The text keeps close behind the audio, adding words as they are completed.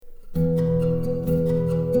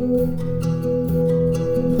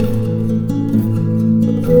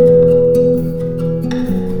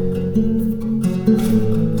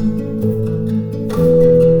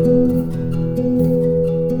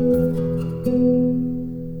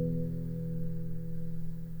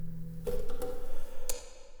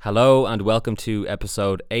Hello and welcome to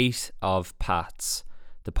episode 8 of Paths,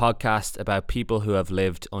 the podcast about people who have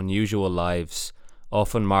lived unusual lives,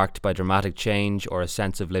 often marked by dramatic change or a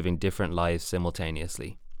sense of living different lives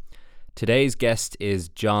simultaneously. Today's guest is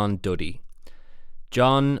John Duddy.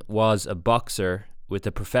 John was a boxer with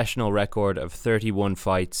a professional record of 31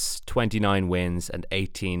 fights, 29 wins and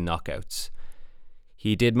 18 knockouts.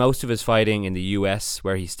 He did most of his fighting in the US,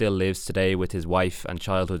 where he still lives today with his wife and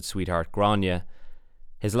childhood sweetheart Grania.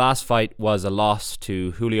 His last fight was a loss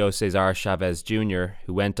to Julio Cesar Chavez Jr.,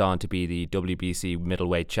 who went on to be the WBC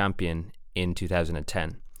middleweight champion in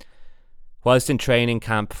 2010. Whilst in training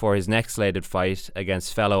camp for his next slated fight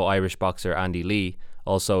against fellow Irish boxer Andy Lee,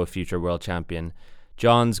 also a future world champion,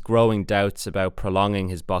 John's growing doubts about prolonging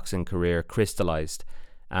his boxing career crystallised,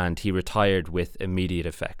 and he retired with immediate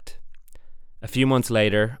effect. A few months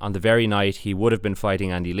later, on the very night he would have been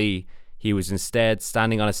fighting Andy Lee, he was instead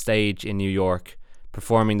standing on a stage in New York,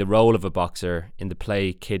 performing the role of a boxer in the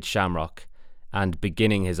play Kid Shamrock and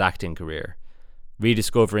beginning his acting career,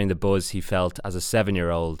 rediscovering the buzz he felt as a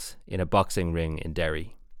 7-year-old in a boxing ring in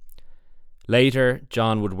Derry. Later,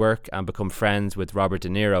 John would work and become friends with Robert De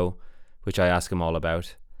Niro, which I ask him all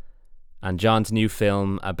about. And John's new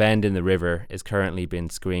film, A Bend in the River, is currently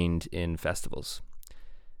being screened in festivals.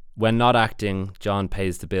 When not acting, John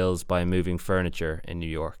pays the bills by moving furniture in New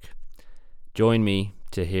York. Join me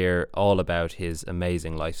to hear all about his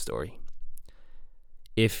amazing life story.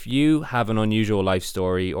 If you have an unusual life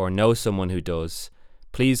story or know someone who does,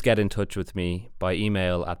 please get in touch with me by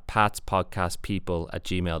email at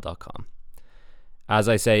patspodcastpeople@gmail.com. As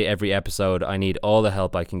I say every episode, I need all the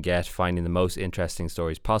help I can get finding the most interesting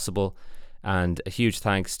stories possible, and a huge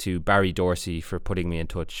thanks to Barry Dorsey for putting me in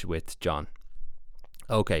touch with John.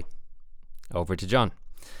 Okay, over to John.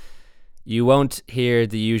 You won't hear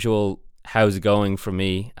the usual "how's it going" from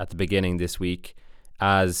me at the beginning this week,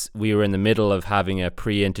 as we were in the middle of having a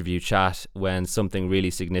pre-interview chat when something really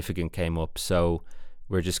significant came up, so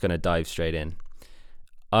we're just going to dive straight in.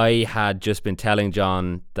 I had just been telling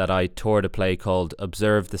John that I toured a play called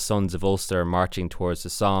Observe the Sons of Ulster Marching Towards the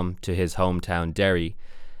Somme to his hometown Derry,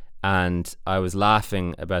 and I was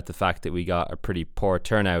laughing about the fact that we got a pretty poor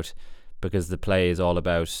turnout because the play is all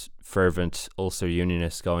about fervent Ulster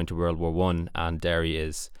Unionists going to World War I, and Derry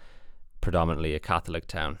is predominantly a Catholic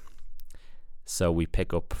town. So we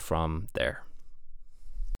pick up from there.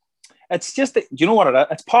 It's just, you know what it is?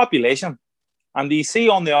 It's population. And you see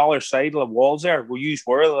on the other side of the walls there, we use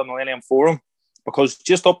where the Millennium Forum, because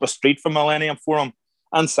just up the street from Millennium Forum,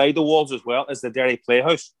 inside the walls as well, is the Derry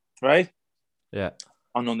Playhouse, right? Yeah.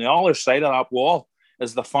 And on the other side of that wall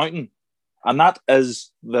is the fountain. And that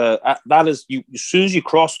is you, as soon as you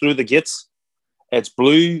cross through the gates, it's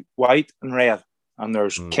blue, white, and red. And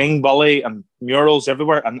there's King Bully and murals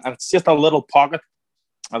everywhere. And it's just a little pocket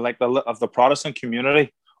of the Protestant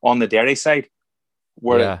community on the Derry side,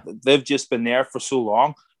 where they've just been there for so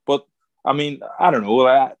long. But, I mean, I don't know.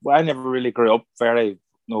 I never really grew up very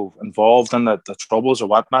involved in the troubles or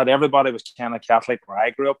whatnot. Everybody was kind of Catholic where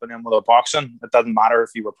I grew up. And then with the boxing, it doesn't matter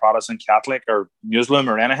if you were Protestant, Catholic, or Muslim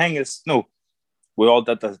or anything. We all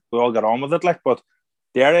got on with it. But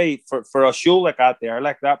Derry, for a show like that there,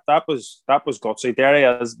 like that was gutsy. Derry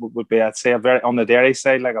would be, I'd say, on the Derry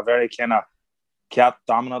side, like a very kind of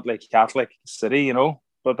dominantly Catholic city, you know.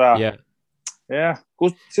 But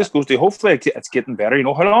just goes to, hopefully it's getting better. You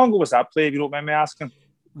know, how long ago was that play, if you don't mind me asking?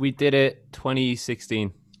 We did it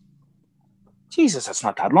 2016. Jesus, that's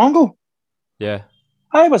not that long ago. Yeah.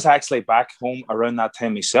 I was actually back home around that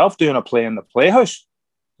time myself doing a play in the Playhouse.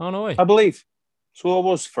 Oh, no way. I believe. So it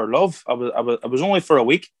was for love. I was only for a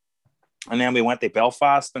week, and then we went to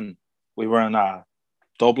Belfast, and we were in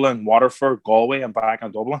Dublin, Waterford, Galway, and back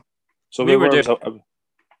in Dublin. So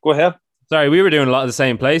go ahead. Sorry, we were doing a lot of the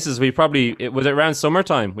same places. It was around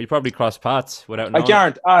summertime. We probably crossed paths without knowing. I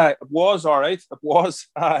guarantee. It was all right. It was.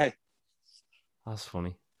 That's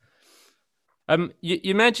funny.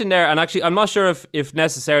 You mentioned there, and actually, I'm not sure if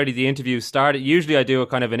necessarily the interview started. Usually, I do a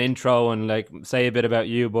kind of an intro and like say a bit about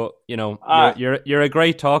you, but you know, you're a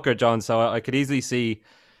great talker, John. So I could easily see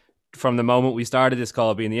from the moment we started this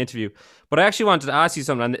call being the interview. But I actually wanted to ask you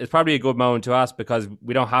something, and it's probably a good moment to ask because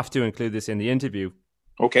we don't have to include this in the interview.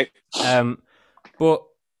 Okay. But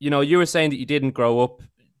you know, you were saying that you didn't grow up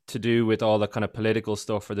to do with all the kind of political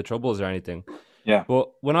stuff or the Troubles or anything. Yeah.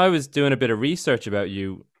 But when I was doing a bit of research about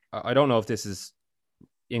you, I don't know if this is,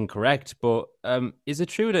 incorrect, but is it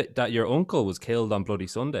true that your uncle was killed on Bloody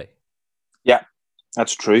Sunday? Yeah,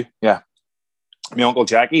 that's true. Yeah. My uncle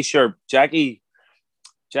Jackie, sure. Jackie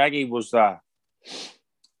was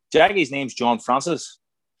Jackie's name's John Francis,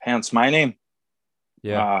 hence my name.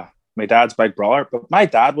 Yeah. My dad's big brother. But my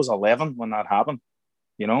dad was 11 when that happened,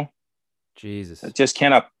 you know? Jesus. It just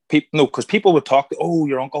kind of, because people would talk, oh,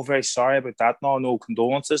 your uncle, very sorry about that. No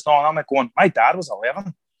condolences. No, and I'm like going, my dad was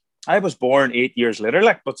 11. I was born 8 years later,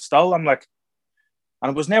 like, but still, I'm like,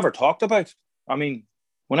 and it was never talked about. I mean,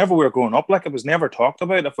 whenever we were growing up, like, it was never talked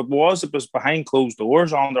about. If it was behind closed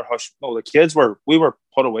doors on their hush. No, we were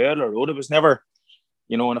put away on the road. It was never,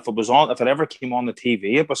 and if it ever came on the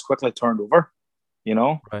TV, it was quickly turned over,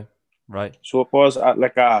 Right. So it was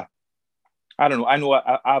I don't know. I know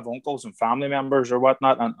I have uncles and family members or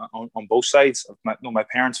whatnot on both sides of my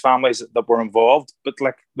parents' families that were involved, but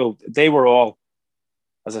like, they were all,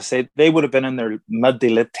 as I said, they would have been in their mid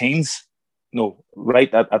to late teens,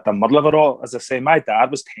 right at the middle of it all. As I say, my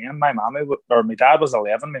dad was 10, my dad was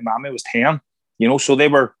 11, my mommy was 10, so they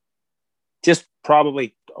were just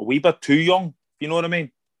probably a wee bit too young, you know what I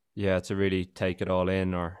mean? Yeah, to really take it all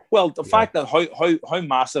in, the fact that how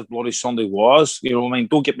massive Bloody Sunday was, I mean,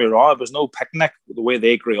 don't get me wrong, it was no picnic the way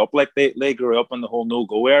they grew up. Like they grew up in the whole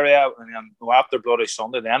no-go area, and then after Bloody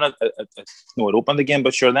Sunday, then it opened again.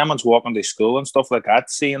 But sure, them ones walking to school and stuff like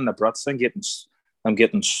that, seeing the Brits and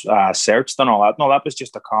getting searched and all that. No, that was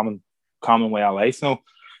just a common way of life.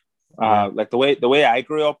 Like the way I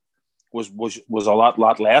grew up was a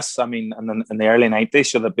lot less. I mean, in the early 90s,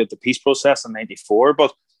 so the peace process in 94,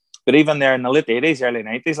 but even there in the late 80s, early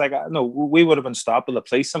 90s, like, no, we would have been stopped by the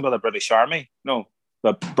police and by the British Army. No,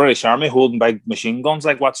 the British Army holding big machine guns,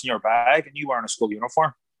 like, what's in your bag? And you wearing a school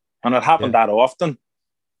uniform. And it happened that often.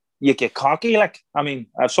 You get cocky. Like, I mean,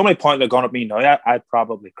 if somebody pointed a gun at me now, I'd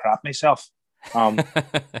probably crap myself.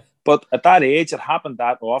 But at that age, it happened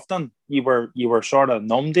that often. You were sort of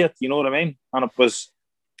numb to it, you know what I mean? And it was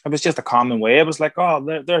just a common way. It was like, oh,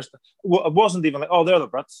 it wasn't even like, oh, they're the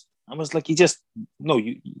Brits. I was like,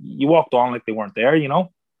 you walked on like they weren't there,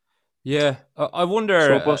 Yeah, I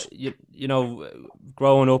wonder,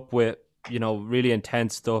 growing up with, really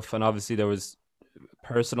intense stuff, and obviously there was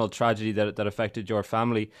personal tragedy that affected your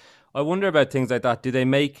family. I wonder about things like that. Do they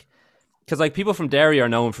make, because like people from Derry are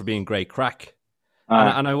known for being great crack,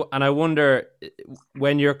 and I wonder,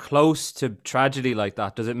 when you're close to tragedy like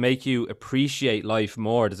that, does it make you appreciate life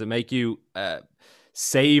more? Does it make you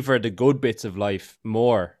savor the good bits of life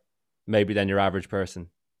more, maybe, than your average person?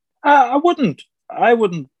 I wouldn't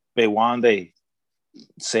be one to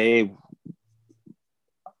say.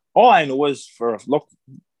 All I know is,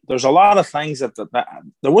 there's a lot of things that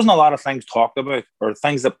there wasn't a lot of things talked about, or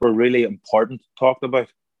things that were really important talked about,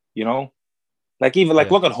 like, even like,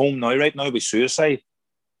 look at home now, right now, with suicide.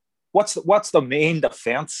 What's the main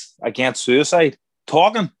defense against suicide?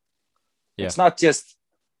 Talking. Yeah. It's not just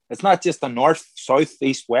the north, south,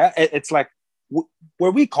 east, west. It's like,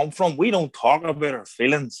 where we come from, we don't talk about our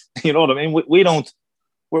feelings. You know what I mean? We don't.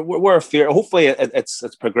 We're fear. Hopefully, it's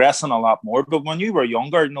progressing a lot more. But when you were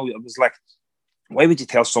younger, it was like, why would you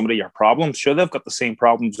tell somebody your problems? Sure, they've got the same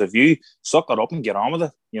problems as you. Suck it up and get on with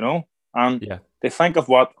it. And they think of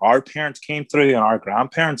what our parents came through and our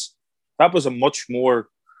grandparents. That was a much more.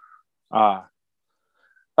 That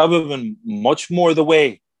would have been much more the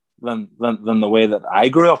way than the way that I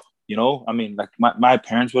grew up. I mean, like, my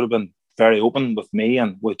parents would have been very open with me,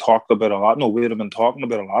 and we talked about a lot. No, we would have been talking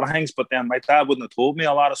about a lot of things, but then my dad wouldn't have told me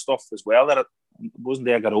a lot of stuff as well. That it wasn't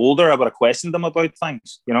there. I got older, I would have questioned them about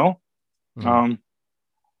things, And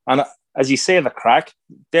as you say, the crack,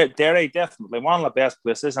 Derry definitely one of the best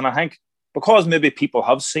places, and I think because maybe people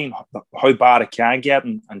have seen how bad it can get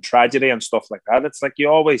and tragedy and stuff like that. It's like they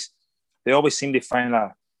always seem to find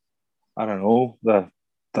the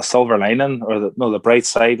silver lining, or the bright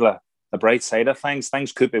side. The bright side of things.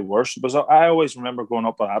 Things could be worse. I always remember growing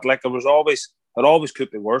up with that. Like, it always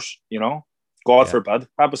could be worse. God forbid.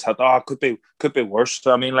 I was could be worse.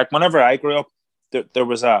 So, I mean, like, whenever I grew up, there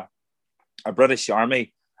was a British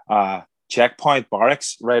Army checkpoint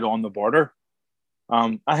barracks right on the border.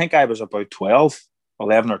 I think I was about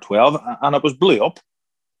 11 or 12, and it was blew up.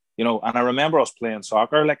 And I remember us playing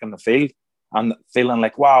soccer, like, in the field, and feeling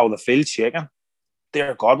like, wow, the field's shaking.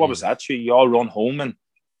 Dear God, what was that? You all run home, and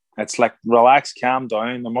it's like, relax, calm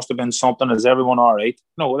down. There must have been something. Is everyone all right?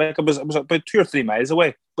 No, like, it was about 2 or 3 miles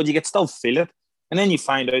away, but you could still feel it. And then you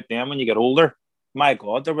find out then when you get older, my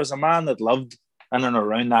God, there was a man that lived in and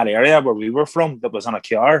around that area where we were from, that was in a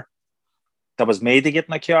car, that was made to get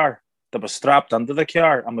in a car, that was strapped into the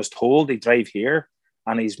car and was told he'd drive here,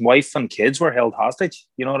 and his wife and kids were held hostage.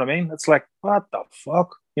 You know what I mean? It's like, what the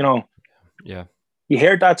fuck? You know, Yeah. you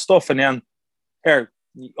heard that stuff, and then here,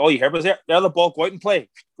 all you heard was there the ball, go out and play.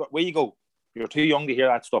 Where you go? You're too young to hear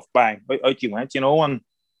that stuff. Bang, out you went. You know, and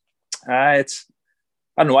it's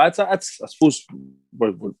I don't know. It's I suppose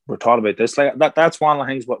we're taught about this. Like that. That's one of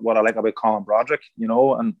the things what I like about Colin Broderick. You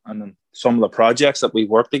know, and some of the projects that we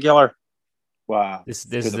work together. Wow, This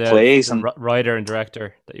is the plays the and writer and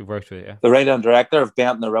director that you worked with. Yeah. the writer and director of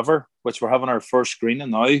Bent in the River, which we're having our first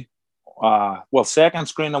screening now. Second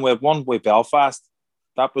screening. We have one with Belfast.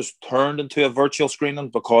 That was turned into a virtual screening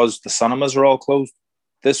because the cinemas are all closed.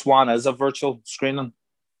 This one is a virtual screening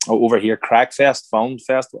over here, Crackfest Film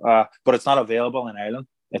Fest, but it's not available in Ireland.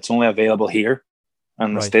 It's only available here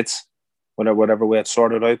in the States, whatever way it's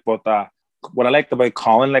sorted out. But what I liked about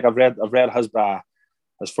Colin, like I've read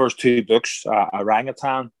his first two books,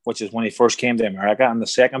 Orangutan, which is when he first came to America, and the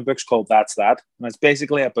second book's called That's That, and it's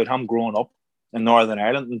basically about him growing up in Northern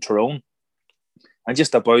Ireland in Tyrone, and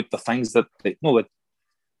just about the things that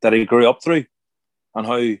that he grew up through, and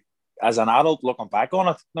how, as an adult looking back on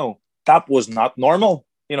it, no, that was not normal.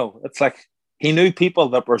 You know, it's like he knew people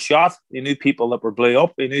that were shot, he knew people that were blew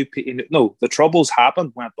up, he knew the troubles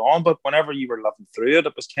happened, went on, but whenever you were living through it,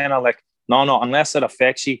 it was kind of like, no, unless it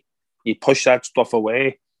affects you, you push that stuff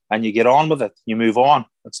away and you get on with it, you move on.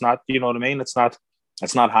 It's not, you know what I mean? It's not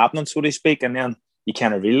happening, so to speak. And then you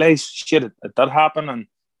kind of realize, shit, it did happen. And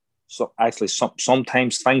so actually,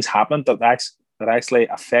 sometimes things happen that actually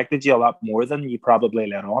affected you a lot more than you probably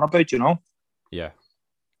let on about, you know? Yeah,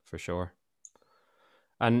 for sure.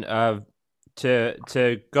 And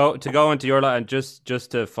to go into your life, and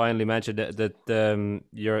just to finally mention that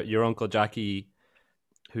your uncle Jackie,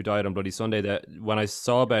 who died on Bloody Sunday, that when I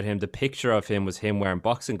saw about him, the picture of him was him wearing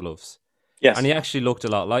boxing gloves. Yes, and he actually looked a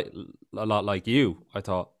lot like you, I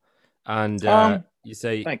thought. And you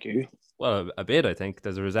say, thank you. Well, a bit. I think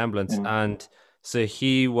there's a resemblance, Yeah. and so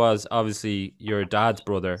he was obviously your dad's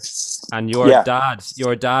brother, and your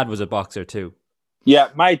dad was a boxer too. Yeah,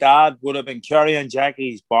 my dad would have been carrying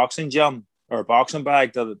Jackie's boxing gym or boxing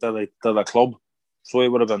bag to the club. So he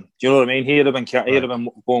would have been, do you know what I mean? He'd have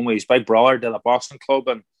been going with his big brother to the boxing club,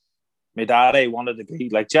 and my daddy wanted to be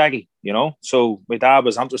like Jackie, you know? So my dad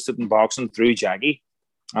was interested in boxing through Jackie.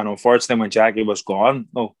 And unfortunately, when Jackie was gone,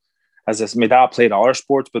 my dad played other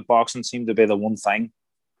sports, but boxing seemed to be the one thing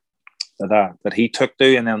that he took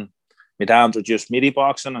to. And then my dad introduced me to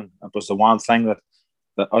boxing, and it was the one thing that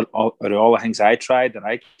all the things I tried that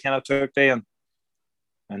I kind of took to.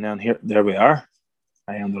 And then there we are.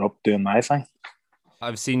 I ended up doing my thing.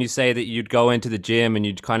 I've seen you say that you'd go into the gym and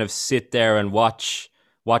you'd kind of sit there and watch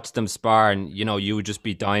them spar, and you would just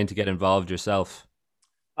be dying to get involved yourself.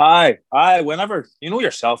 Aye, whenever you know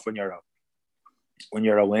yourself when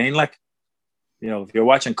you're away, like, if you're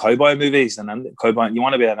watching cowboy movies and you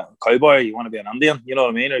want to be a cowboy, or you want to be an Indian, you know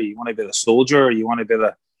what I mean, or you want to be the soldier, or you want to be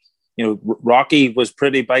the, Rocky was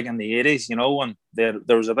pretty big in the 80s, and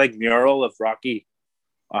there was a big mural of Rocky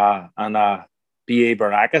and B.A.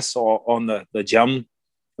 Baracus on the gym,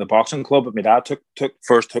 the boxing club that my dad took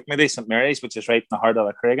me to St. Mary's, which is right in the heart of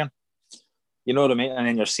the Craigan. You know what I mean? And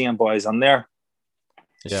then you're seeing boys in there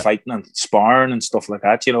fighting and sparring and stuff like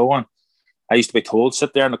that, and I used to be told,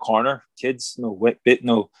 sit there in the corner, kids,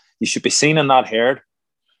 you should be seen and not heard.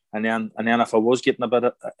 And then if I was getting a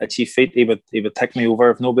bit itchy feet, he would take me over.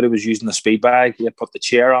 If nobody was using the speed bag, he'd put the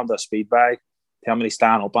chair on the speed bag, tell me to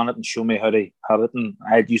stand up on it and show me how to have it. And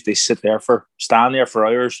I'd usually stand there for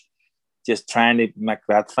hours, just trying to make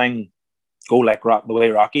that thing go like the way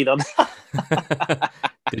Rocky did.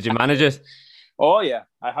 Did you manage it? Oh yeah,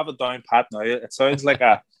 I have it down pat now. It sounds like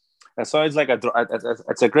it's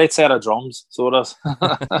a great set of drums. So it is.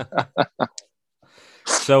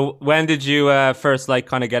 So when did you first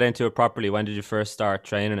kind of get into it properly? When did you first start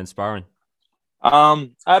training and sparring? I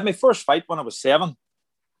had my first fight when I was 7.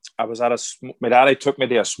 I was at my daddy took me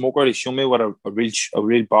to a smoker to show me what a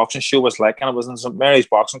real boxing show was like, and it was in St. Mary's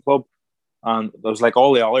Boxing Club. And there was like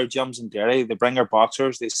all the other gyms in Derry. They bring their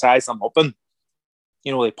boxers, they size them up, and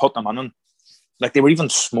they put them in, and like they were even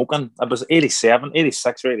smoking. It was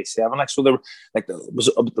 86 or 87. Like, so they were like, it was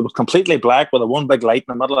completely black with a one big light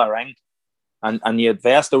in the middle of the ring. And you had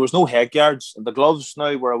vest. There was no head guards. The gloves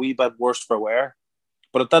now were a wee bit worse for wear,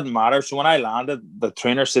 but it didn't matter. So when I landed, the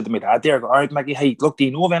trainer said to me, "Dad, dear, all right, Mickey, hey, look, do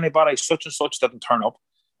you know of anybody? Such and such didn't turn up."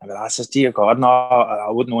 And I says, "Dear God, no, I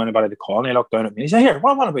wouldn't know anybody to call." And he looked down at me. He said, "Here,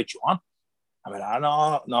 what about you on?" I mean,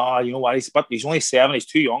 no, you know what? He's only 7. He's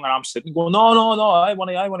too young, and I'm sitting going, no. I want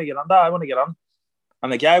to get on that. I want to get on.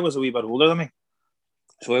 And the guy was a wee bit older than me,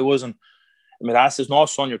 so he wasn't. I mean, I says, "No,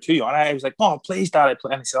 son, you're too young." And I was like, "No, please, Dad."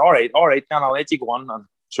 And he said, all right, then I'll let you go on. And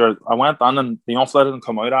sure, I went on, and the young fella didn't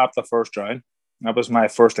come out after the first round. That was my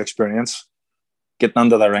first experience getting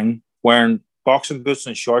into the ring, wearing boxing boots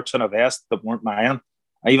and shorts and a vest that weren't mine.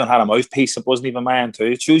 I even had a mouthpiece that wasn't even mine too.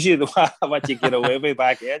 It shows you what you get away with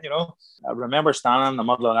back then, you know. I remember standing in the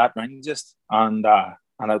middle of that ring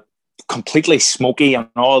and it completely smoky and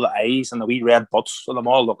all the eyes and the wee red butts of them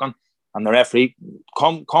all looking. And the referee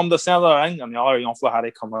come to center of the ring, and the other young fella had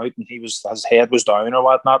to come out, and his head was down or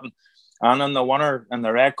whatnot. And in the winner in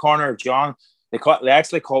the red corner, John, they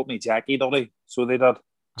actually called me Jackie Duddy. So they did.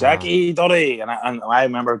 Jackie Duddy, and I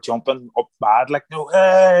remember jumping up bad, like, no,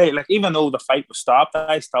 hey, like, even though the fight was stopped,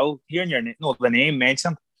 I still hearing the name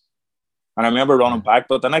mentioned, and I remember running back.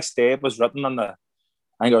 But the next day it was written in I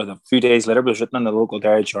think it was a few days later, it was written in the local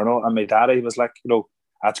Dairy Journal, and my daddy was like, you know,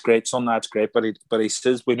 that's great, son, that's great, but he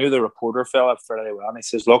says, we knew the reporter fella fairly well, and he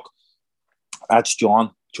says, look, that's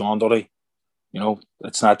John Duddy, you know,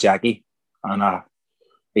 it's not Jackie, and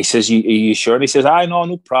he says, are you sure? And he says, I know,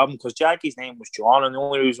 no problem, because Jackie's name was John, and the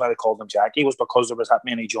only reason why they called him Jackie was because there was that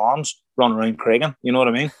many Johns running around Craigan. You know what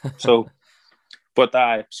I mean? So,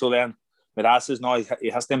 so then my dad says, no,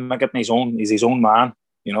 he has to make it in his own. He's his own man,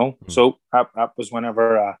 you know. Mm. So that was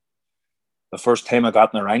whenever the first time I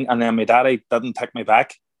got in the ring, and then my daddy didn't take me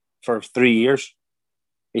back for 3 years.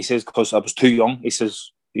 He says, because I was too young. He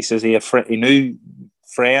says he knew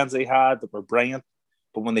friends he had that were brilliant.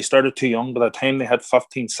 But when they started too young, by the time they had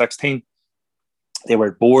 15, 16, they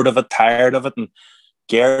were bored of it, tired of it, and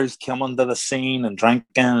girls came onto the scene and drinking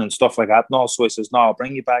and stuff like that. And also, he says, no, I'll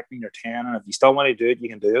bring you back when you're 10, and if you still want to do it, you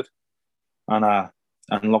can do it. And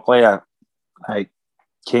luckily, I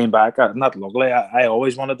came back. Not luckily, I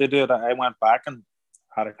always wanted to do it. I went back and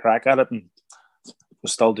had a crack at it, and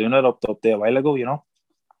was still doing it up to a while ago, you know.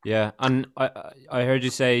 Yeah, and I heard you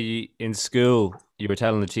say in school you were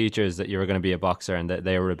telling the teachers that you were going to be a boxer, and that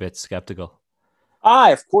they were a bit skeptical.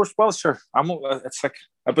 Of course. Well, sure. It's like,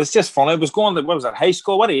 it was just funny. It was going to, what was it, high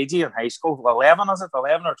school? What age are you in high school? 11, is it?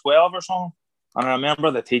 11 or 12 or something? And I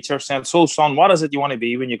remember the teacher saying, so, son, what is it you want to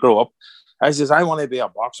be when you grow up? I says, I want to be a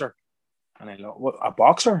boxer. And I go, what, a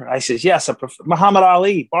boxer? I says, yes, Muhammad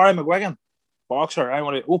Ali, Barry McGuigan, boxer. I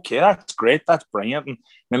want to, okay, that's great. That's brilliant. And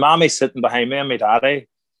my mommy's sitting behind me and my daddy.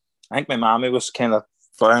 I think my mommy was kind of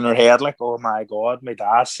throwing her head like, oh my God, my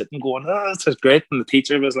dad's sitting going, oh, this is great. And the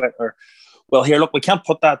teacher was like, well, here, look, we can't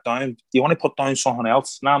put that down. Do you want to put down something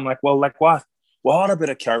else? And I'm like, well, like what? What about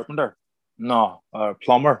a carpenter? No, or a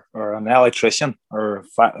plumber, or an electrician, or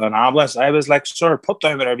an ambulance. I was like, sir, put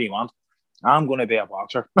down whatever you want. I'm going to be a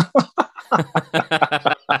boxer.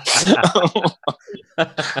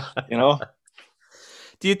 You know?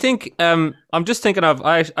 Do you think, I'm just thinking of,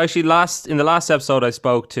 I actually in the last episode, I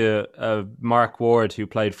spoke to Mark Ward, who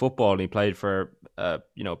played football, and he played for, a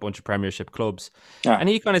bunch of Premiership clubs. Yeah. And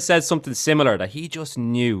he kind of said something similar, that he just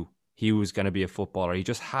knew he was going to be a footballer. He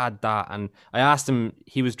just had that. And I asked him,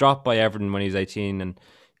 he was dropped by Everton when he was 18, and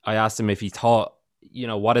I asked him if he thought,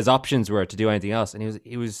 what his options were to do anything else. And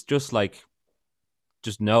he was just like,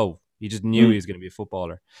 just no. He just knew he was going to be a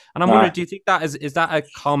footballer. And I'm wondering, do you think that is that a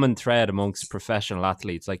common thread amongst professional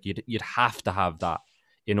athletes? Like you'd have to have that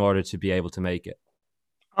in order to be able to make it.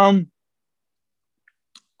 I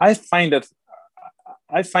find it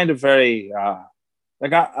very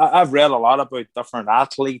like I've read a lot about different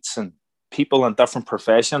athletes and people in different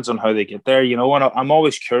professions and how they get there. And I'm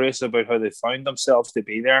always curious about how they found themselves to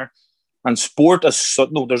be there. And sport is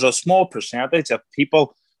there's a small percentage of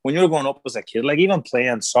people. When you're growing up as a kid, like even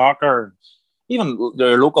playing soccer, even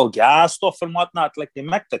their local gas stuff and whatnot, like they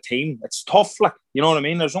make the team. It's tough, like, you know what I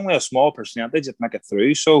mean? There's only a small percentage that make it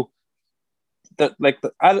through. So, I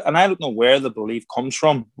don't know where the belief comes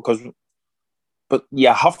from, but you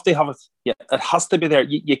have to have it. Yeah, it has to be there.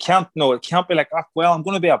 You can't, it can't be like, well, I'm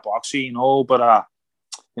going to be a boxer, but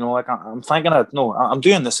like I'm thinking that, no, I'm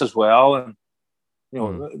doing this as well. And,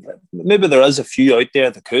 maybe there is a few out there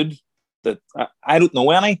that could. That I don't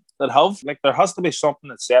know any that have. Like, there has to be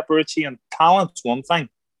something that separates you, and talent's one thing.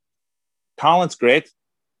 Talent's great,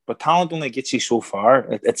 but talent only gets you so far.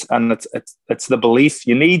 It's the belief.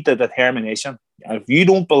 You need the determination. If you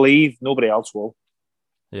don't believe, nobody else will.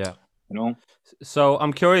 Yeah. So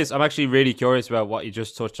I'm curious. I'm actually really curious about what you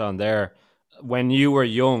just touched on there. When you were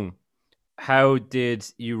young, how did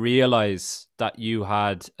you realize that you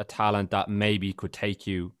had a talent that maybe could take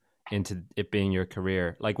you into it being your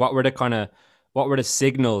career? Like, what were the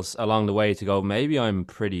signals along the way to go, maybe I'm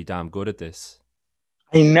pretty damn good at this?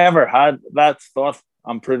 I never had that thought,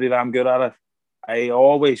 I'm pretty damn good at it. I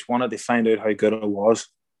always wanted to find out how good I was,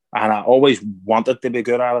 and I always wanted to be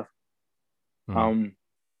good at it.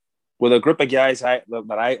 With a group of guys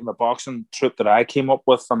the boxing troop that I came up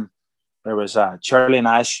with, there was Charlie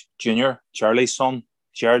Nash Jr., Charlie's son,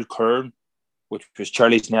 Gerald Kern, which was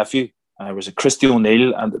Charlie's nephew, and there was a Christy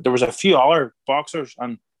O'Neill, and there was a few other boxers.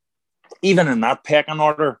 And even in that pecking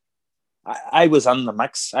order, I was in the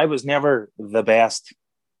mix. I was never the best.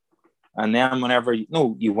 And then whenever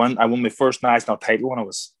you win, I won my first national title when I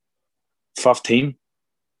was 15,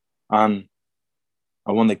 and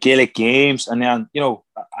I won the Gaelic Games, and then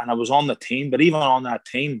and I was on the team. But even on that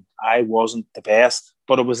team, I wasn't the best.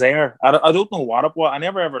 But it was there. I don't know what it was. I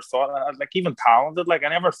never ever thought, like, even talented. Like, I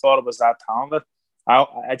never thought it was that talented. I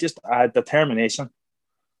had determination.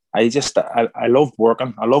 I loved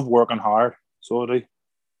working. I love working hard. So I do.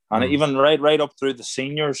 And even right up through the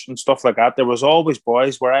seniors and stuff like that, there was always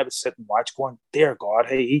boys where I would sit and watch going, dear God,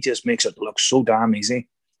 hey, he just makes it look so damn easy.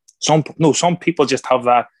 Some people just have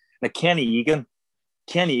that. Like Kenny Egan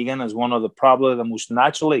is one of probably the most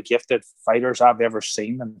naturally gifted fighters I've ever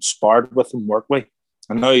seen and sparred with and worked with.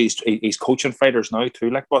 And now he's coaching fighters now too.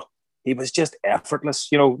 Like, but he was just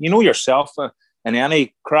effortless. You know yourself in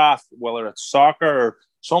any craft, whether it's soccer or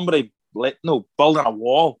somebody building a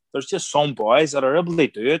wall. There's just some boys that are able to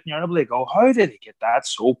do it, and you're able to go, how did he get that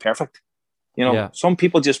so perfect? Some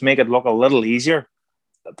people just make it look a little easier.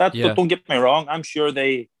 But don't get me wrong. I'm sure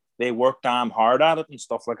they work damn hard at it and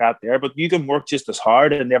stuff like that there. But you can work just as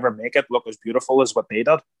hard and never make it look as beautiful as what they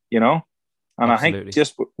did. And absolutely. I think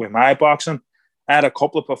just with my boxing, I had a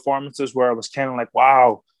couple of performances where I was kind of like,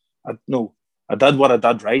 wow, I did what I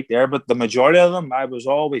did right there. But the majority of them, I was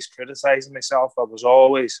always criticizing myself. I was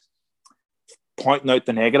always pointing out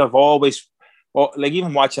the negative. Always, like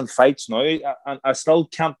even watching fights now, I still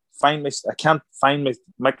can't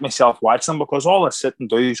make myself watch them, because all I sit and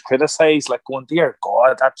do is criticize, like going, dear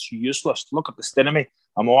God, that's useless. Look at the state of me.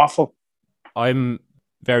 I'm awful. I'm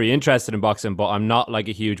very interested in boxing, but I'm not like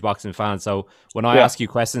a huge boxing fan. So when I ask you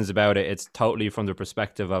questions about it, it's totally from the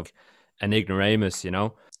perspective of an ignoramus,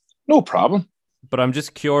 No problem. But I'm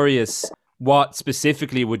just curious, what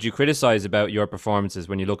specifically would you criticize about your performances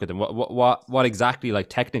when you look at them? What exactly, like,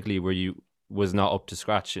 technically was not up to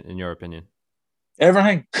scratch in your opinion?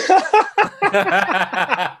 Everything.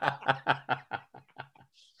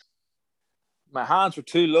 My hands were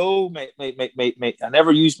too low. I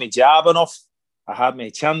never used my jab enough. I had my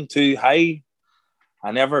chin too high.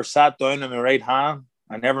 I never sat down on my right hand.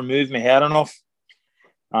 I never moved my head enough.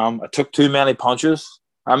 I took too many punches.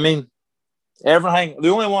 I mean, everything.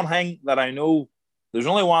 There's only one thing that I know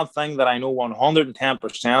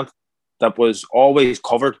 110% that was always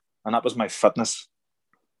covered, and that was my fitness.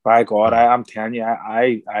 By God, I'm telling you,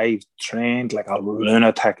 I trained like a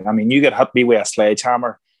lunatic. I mean, you could hit me with a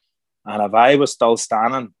sledgehammer, and if I was still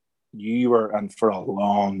standing, you were in for a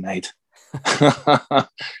long night.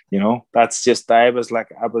 That's just, I was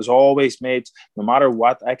always made, no matter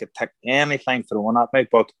what, I could take anything thrown at me,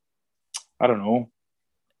 but I don't know.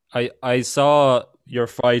 I saw your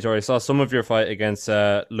fight, or I saw some of your fight against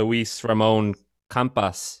Luis Ramon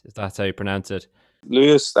Campas, if that's how you pronounce it.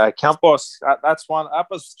 Luis Campos, that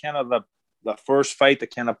was kind of the first fight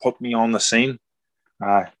that kind of put me on the scene.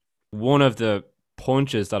 One of the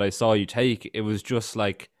punches that I saw you take, it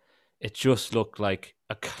just looked like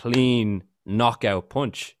a clean knockout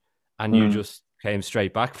punch, and you just came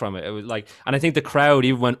straight back from it. It was like, and I think the crowd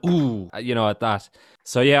even went, ooh, at that.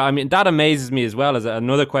 So yeah, I mean, that amazes me as well. As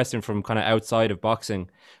another question from kind of outside of boxing.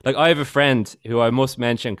 Like, I have a friend who I must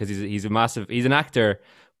mention, because he's an actor,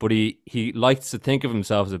 but he likes to think of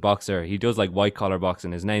himself as a boxer. He does like white collar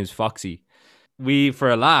boxing. His name's Foxy. For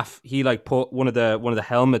a laugh, he like put one of the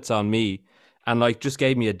helmets on me, and like just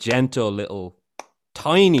gave me a gentle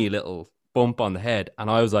tiny little bump on the head, and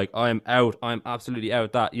I was like, I'm out. I'm absolutely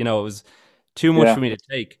out. That it was too much for me to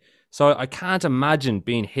take. So I can't imagine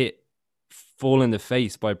being hit full in the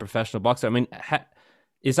face by a professional boxer. I mean,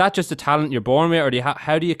 is that just a talent you're born with, or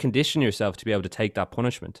how do you condition yourself to be able to take that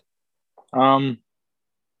punishment?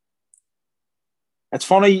 It's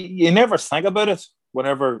funny, you never think about it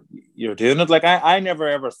whenever you're doing it. Like, I never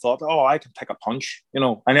ever thought, I can take a punch.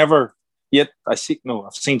 I never. Yet I've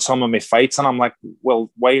seen some of my fights, and I'm like,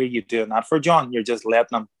 well, why are you doing that for, John? You're just letting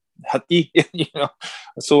them hit you,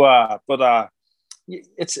 So,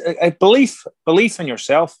 it's a belief in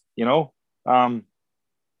yourself. I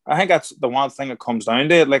think that's the one thing that comes down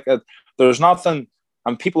to it. Like, there's nothing.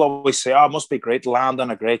 And people always say, it must be great landing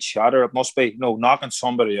a great shot, or it must be, knocking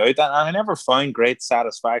somebody out. And I never found great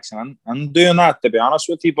satisfaction in doing that, to be honest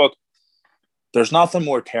with you. But there's nothing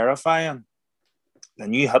more terrifying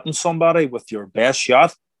than you hitting somebody with your best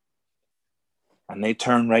shot, and they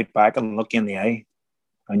turn right back and look you in the eye,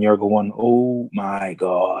 and you're going, oh my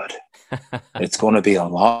God, it's going to be a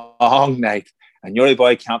long night. And your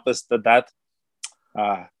boy Campus did that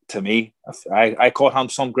to me. I caught him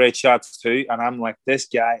some great shots too, and I'm like, this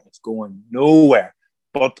guy is going nowhere.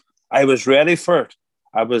 But I was ready for it.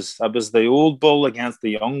 I was the old bull against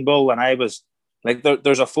the young bull, and I was like,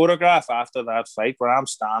 there's a photograph after that fight where I'm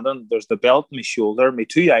standing. There's the belt on my shoulder. My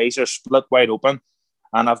two eyes are split wide open,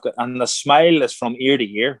 and the smile is from ear to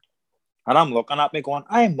ear. And I'm looking at me going,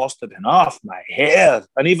 I must have been off my head.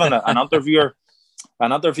 And even an interviewer,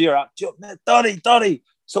 Duddy.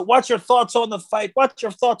 So what's your thoughts on the fight? What's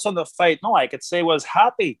your thoughts on the fight? No, I could say was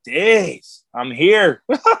happy days. I'm here.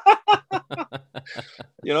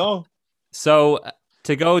 You know? So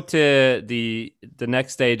to go to the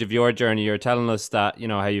next stage of your journey, you're telling us that, you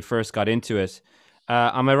know, how you first got into it.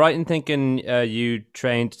 Am I right in thinking you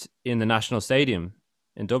trained in the National Stadium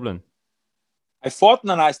in Dublin? I fought in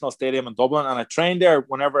the National Stadium in Dublin, and I trained there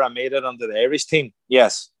whenever I made it under the Irish team.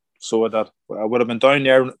 Yes. So that I would have been down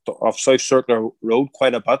there off South Circular Road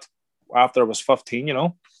quite a bit after I was 15, you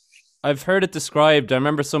know. I've heard it described. I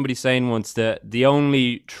remember somebody saying once that the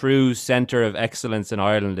only true centre of excellence in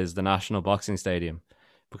Ireland is the National Boxing Stadium,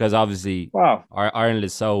 because obviously Ireland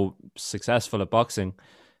is so successful at boxing.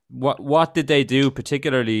 What did they do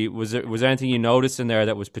particularly? Was there anything you noticed in there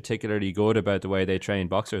that was particularly good about the way they trained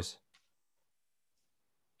boxers?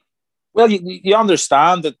 Well, you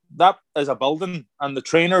understand that is a building, and the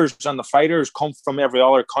trainers and the fighters come from every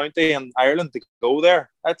other county in Ireland to go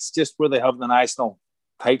there. That's just where they have the national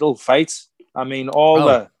title fights. I mean,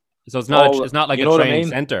 so it's not like a training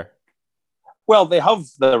centre. Well, they have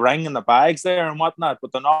the ring and the bags there and whatnot,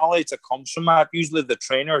 but the knowledge that comes from that, usually the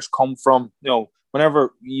trainers come from, you know,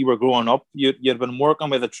 whenever you were growing up, you'd been working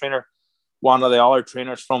with a trainer, one of the other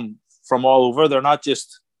trainers from all over. They're not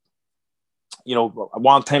just, you know,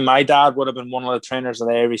 one time my dad would have been one of the trainers of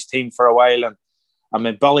the Irish team for a while, and I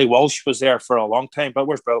mean Billy Walsh was there for a long time. But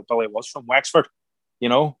where's Billy Walsh from? Wexford, you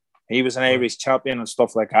know, he was an Irish champion and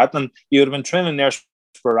stuff like that. And you would have been training there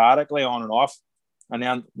sporadically on and off. And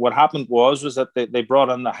then what happened was that they brought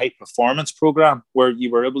in the high performance program where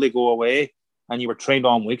you were able to go away and you were trained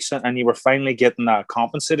on weeks, and you were finally getting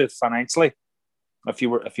compensated financially if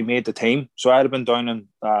you made the team. So I'd have been down in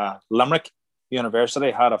Limerick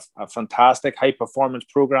University, had a fantastic high performance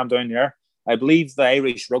program down there. I believe the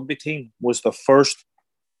Irish rugby team was the first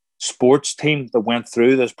sports team that went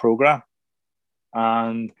through this program,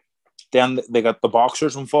 and then they got the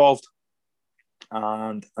boxers involved,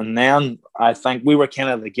 and then I think we were kind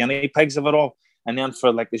of the guinea pigs of it all. And then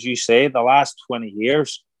for, like as you say, the last 20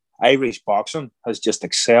 years, Irish boxing has just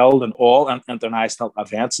excelled in all international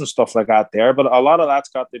events and stuff like that there. But a lot of that's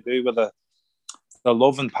got to do with the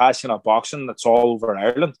love and passion of boxing that's all over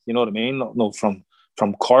Ireland. You know what I mean? No, from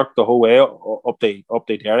Cork the whole way up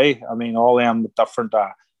to Derry. I mean, all them different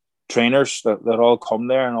trainers that all come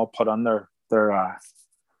there and all put on their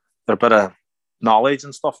bit of knowledge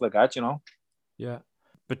and stuff like that. You know. Yeah.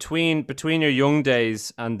 Between your young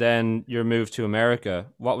days and then your move to America,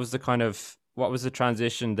 what was the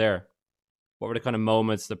transition there? What were the kind of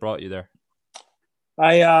moments that brought you there?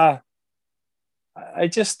 I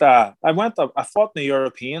fought the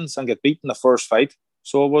Europeans and got beaten the first fight.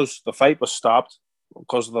 So the fight was stopped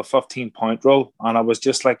because of the 15-point rule. And I was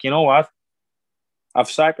just like, you know what? I've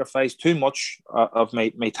sacrificed too much of my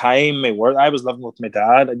time, my work. I was living with my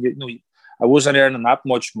dad, and you know, I wasn't earning that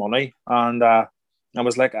much money. And I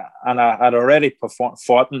was like, and I had already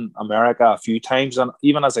fought in America a few times. And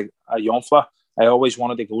even as a young fella, I always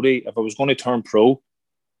wanted to go to, if I was going to turn pro,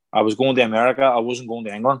 I was going to America. I wasn't going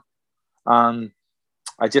to England. And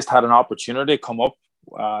I just had an opportunity come up,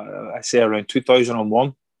 I say around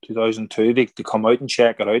 2001, 2002, to come out and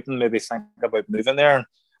check it out and maybe think about moving there. And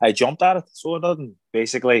I jumped at it, so I did. And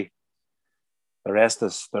basically, the rest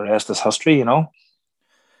is history, you know.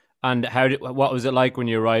 And what was it like when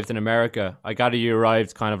you arrived in America? I gather you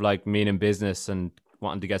arrived kind of like meaning business and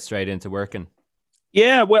wanting to get straight into working.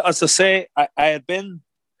 Yeah, well, as I say, I had been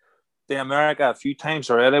to America a few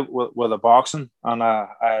times already with the boxing, and I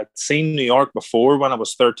had seen New York before when I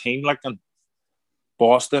was 13, like in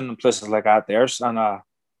Boston and places like that there. And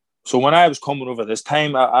so when I was coming over this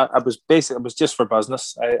time, I was just for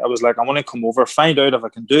business. I was like, I want to come over, find out if I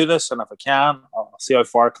can do this, and if I can, I'll see how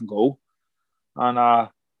far I can go. And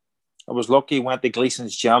I was lucky, went to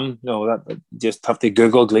Gleason's Gym. You know, that just have to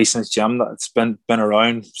Google Gleason's Gym. It's been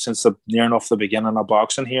around since near enough the beginning of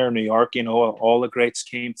boxing here in New York. You know, all the greats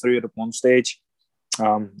came through it at one stage.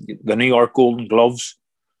 The New York Golden Gloves,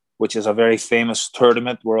 which is a very famous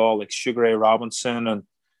tournament where all like Sugar Ray Robinson and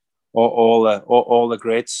all the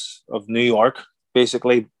greats of New York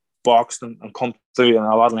basically boxed and come through, and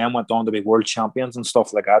a lot of them went on to be world champions and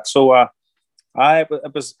stuff like that. So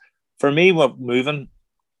it was for me with moving.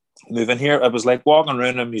 moving here, it was like walking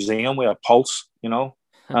around a museum with a pulse, and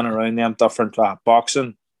around them different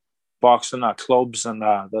boxing clubs and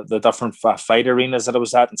the different fight arenas that I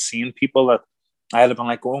was at, and seeing people that I had been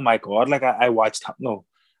like, oh my God, like I watched,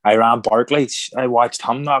 Iran Barkley, I watched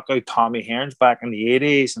him knock out Tommy Hearns back in the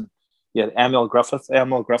 80s, and Emil Griffiths,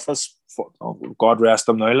 God rest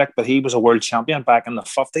him now, like, but he was a world champion back in the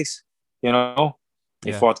 50s,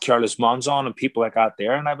 He fought Carlos Monzon and people like that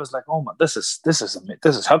there, and I was like, oh my, this is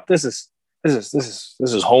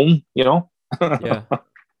home, Yeah.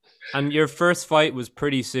 And your first fight was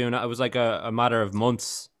pretty soon. It was like a matter of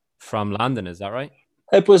months from landing. Is that right?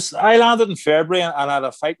 I landed in February and I had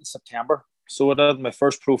a fight in September. So I did my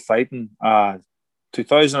first pro fight in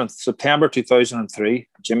September 2003,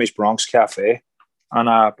 Jimmy's Bronx Cafe.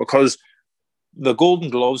 And because the Golden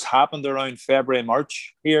Gloves happened around February,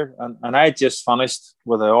 March here, and I just finished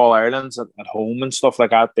with the All Irelands at home and stuff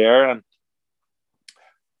like that there. And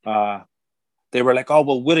they were like, oh,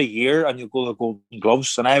 well, wait a year and you'll go to the Golden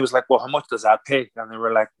Gloves. And I was like, well, how much does that pay? And they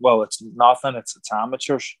were like, well, it's nothing. It's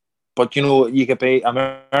amateurs. But, you could be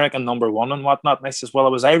American #1 and whatnot. And I says, well, I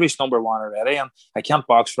was Irish #1 already, and I can't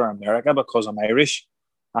box for America because I'm Irish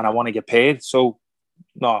and I want to get paid. So,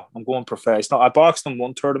 no, I'm going professional. I boxed in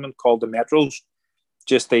one tournament called the Metros.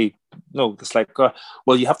 It's like,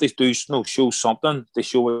 well, you have to do, show something to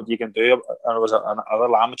show what you can do. And it was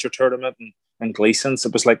another amateur tournament in Gleason's.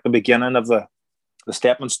 It was like the beginning of the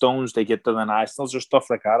stepping stones. They get to the nationals or stuff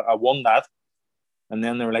like that. I won that. And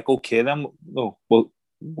then they were like, okay, then we'll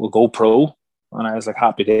go pro. And I was like,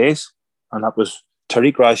 happy days. And that was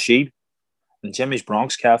Tariq Rashid and Jimmy's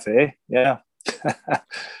Bronx Cafe. Yeah.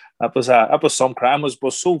 that was some crime.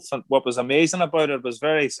 What was amazing about it was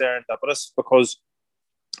very serendipitous because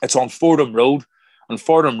it's on Fordham Road. And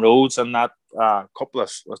Fordham Roads and that couple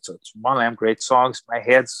of, it's one of them great songs. My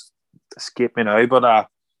head's escaped me now, but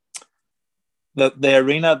the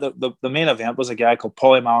arena, the main event was a guy called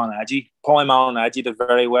Paulie Malignaggi. Paulie Malignaggi did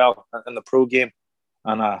very well in the pro game.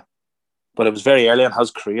 And but it was very early in his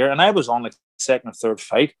career, and I was on like second or third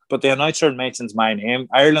fight. But the announcer mentions my name,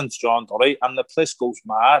 Ireland's John Duddy, and the place goes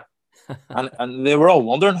mad. and they were all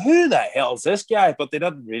wondering who the hell is this guy, but they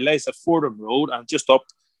didn't realise that Fordham Road and just up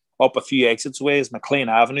a few exits away is McLean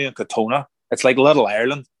Avenue in Katona. It's like Little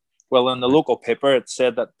Ireland. Well, in the local paper, it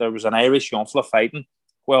said that there was an Irish young fella fighting.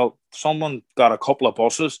 Well, someone got a couple of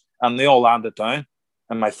buses and they all landed down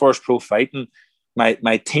in my first pro fight. And my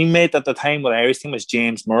teammate at the time with the Irish team was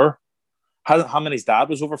James Moore. Him and his dad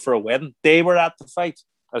was over for a wedding. They were at the fight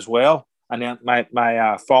as well. And then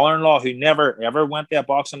my father-in-law, who never ever went to a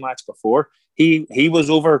boxing match before, he was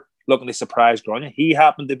over looking to surprise Grania. He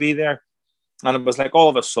happened to be there. And it was like all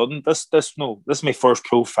of a sudden, this is my first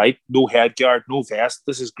pro fight. No headguard, no vest.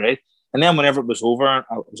 This is great. And then whenever it was over, it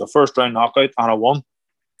was a first round knockout and I won.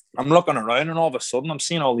 I'm looking around and all of a sudden I'm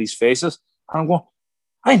seeing all these faces and I'm going,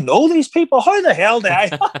 I know these people. How the hell did I?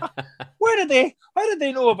 How did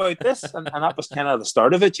they know about this? And that was kind of the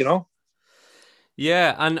start of it,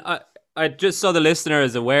 Yeah, and I just so the listener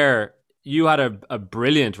is aware, you had a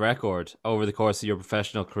brilliant record over the course of your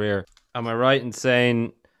professional career. Am I right in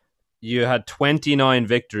saying you had 29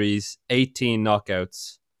 victories, 18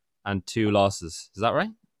 knockouts, and 2 losses? Is that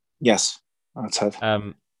right? Yes, that's it.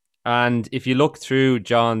 And if you look through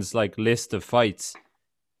John's list of fights,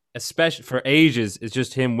 especially for ages, it's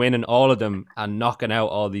just him winning all of them and knocking out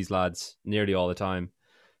all these lads nearly all the time,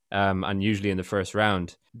 and usually in the first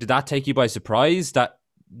round. Did that take you by surprise?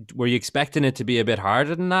 Were you expecting it to be a bit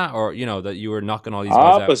harder than that, or that you were knocking all these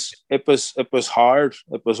guys out? It was hard.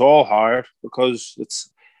 It was all hard because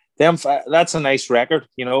that's a nice record,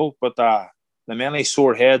 But the many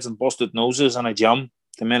sore heads and busted noses in a gym,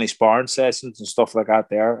 the many sparring sessions and stuff like that.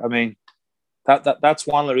 There, I mean, that's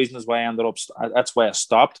one of the reasons why I ended up. That's why I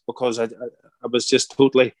stopped, because I was just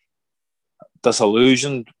totally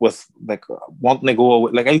disillusioned with wanting to go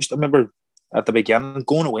away. I used to remember at the beginning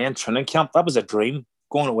going away in training camp. That was a dream.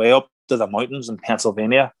 Going away up to the mountains in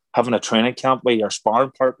Pennsylvania, having a training camp with your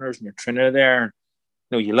sparring partners and your trainer there. And,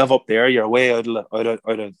 you live up there. You're way out of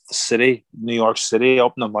the city, New York City,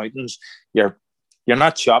 up in the mountains. You're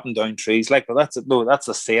not chopping down trees but that's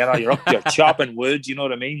the saying. You're chopping wood. You know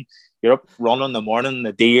what I mean? You're up running in the morning,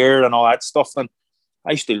 the deer and all that stuff. And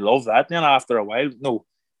I used to love that. And then after a while, the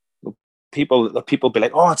people be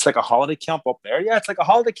like, oh, it's like a holiday camp up there. Yeah, it's like a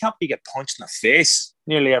holiday camp. You get punched in the face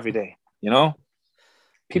nearly every day.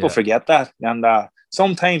 People forget that. And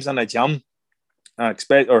sometimes in a gym,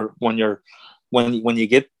 or when you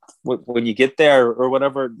get there or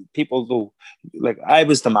whatever, people go I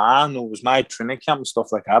was the man. It was my training camp and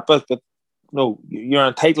stuff like that. But you're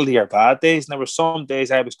entitled to your bad days. And there were some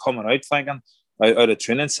days I was coming out thinking, out of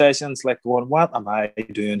training sessions, like going, what am I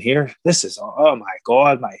doing here? This is, oh my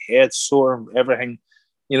God, my head's sore, everything,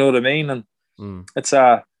 you know what I mean? And it's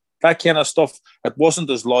that kind of stuff. It wasn't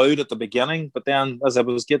as loud at the beginning, but then as I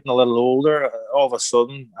was getting a little older, all of a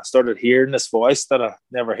sudden I started hearing this voice that I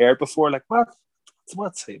never heard before. Like,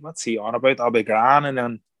 what's he on about? I'll be grand.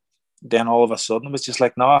 And then all of a sudden it was just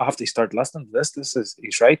like, no, I have to start listening to this.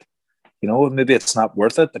 He's right. You know, maybe it's not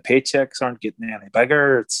worth it. The paychecks aren't getting any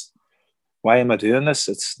bigger. Why am I doing this?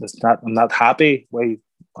 It's not. I'm not happy. Why?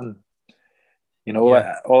 You know,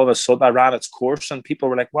 all of a sudden I ran its course, and people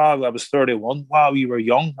were like, "Wow, I was 31. Wow, you were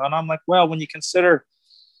young." And I'm like, "Well, when you consider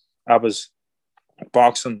I was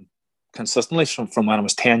boxing consistently from when I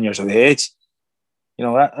was 10 years of age, you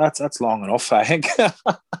know, that's long enough. I think."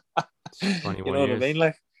 You know what I mean?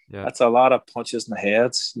 Like, that's a lot of punches in the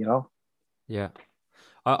heads. You know. Yeah.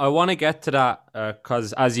 I want to get to that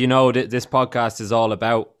because, as you know, this podcast is all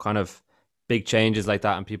about kind of big changes like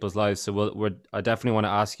that in people's lives. So I definitely want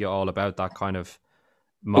to ask you all about that kind of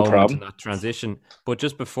moment and that transition. But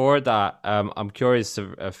just before that, I'm curious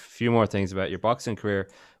of a few more things about your boxing career.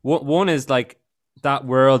 One is like that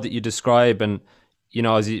world that you describe, and you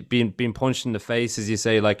know, as you being punched in the face, as you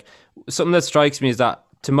say, like something that strikes me is that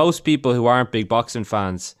to most people who aren't big boxing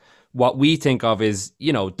fans, what we think of is,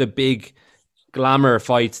 you know, the big glamour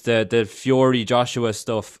fights, the Fury Joshua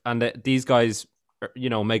stuff, and these guys, you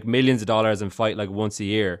know, make millions of dollars and fight like once a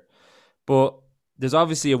year. But there's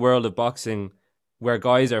obviously a world of boxing where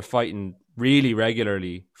guys are fighting really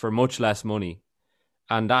regularly for much less money,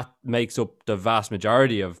 and that makes up the vast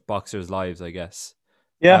majority of boxers' lives, I guess.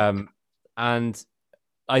 And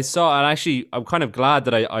I saw, and actually I'm kind of glad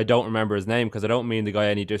that I don't remember his name, because I don't mean the guy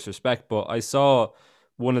any disrespect, but I saw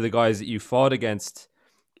one of the guys that you fought against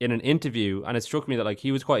in an interview, and it struck me that like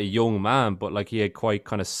he was quite a young man, but like he had quite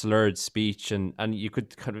kind of slurred speech, and you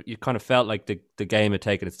kind of felt like the game had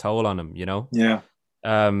taken its toll on him, you know? Yeah.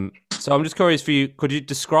 So I'm just curious for you, could you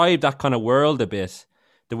describe that kind of world a bit,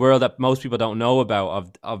 the world that most people don't know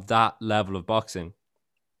about of that level of boxing?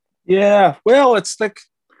 Yeah, well, it's like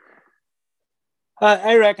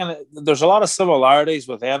I reckon there's a lot of similarities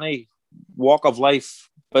with any walk of life,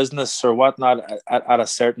 business or whatnot at a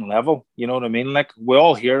certain level. You know what I mean? Like, we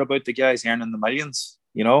all hear about the guys earning the millions,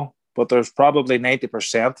 you know, but there's probably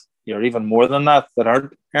 90% or even more than that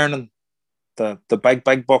aren't earning the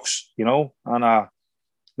big bucks, you know. And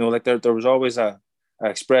you know, like there was always a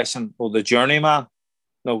expression, well, the journeyman.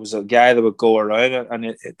 There was a guy that would go around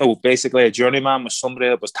and basically a journeyman was somebody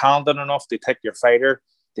that was talented enough to take your fighter.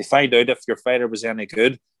 They find out if your fighter was any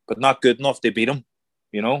good, but not good enough, they beat him.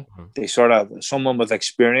 You know, they sort of, someone with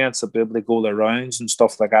experience to be able to go the rounds and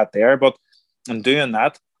stuff like that there. But in doing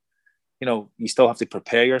that, you know, you still have to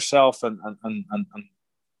prepare yourself, and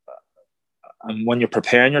when you're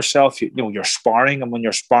preparing yourself, you know, you're sparring, and when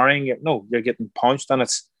you're sparring, you're getting punched, and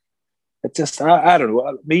it's just, I don't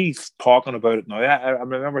know, me talking about it now, I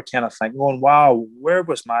remember kind of thinking, going, wow, where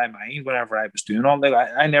was my mind whenever I was doing all that?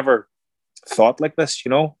 I never thought like this, you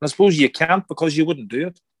know. And I suppose you can't, because you wouldn't do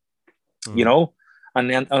it, you know. And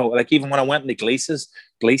then, like, even when I went into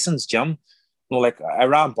Gleason's gym, you know, like I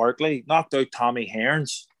ran Barkley, knocked out Tommy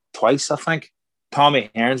Hearns twice, I think. Tommy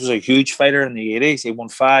Hearns was a huge fighter in the 80s. He won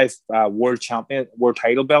 5 world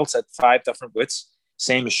title belts at 5 different weights,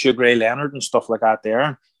 same as Sugar Ray Leonard and stuff like that there.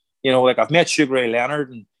 And, you know, like, I've met Sugar Ray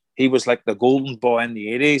Leonard, and he was like the golden boy in the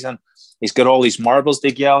 80s, and he's got all these marbles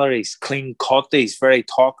together. He's clean cut. He's very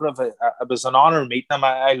talkative. It was an honor meeting him.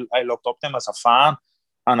 I looked up to him as a fan,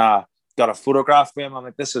 and got a photograph with him. I'm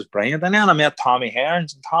like, this is brilliant. And then I met Tommy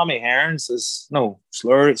Hearns, and Tommy Hearns is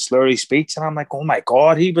slurry speech, and I'm like, oh my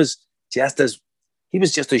God, he was just as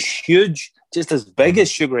huge, just as big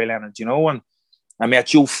as Sugar Ray Leonard, you know. And I met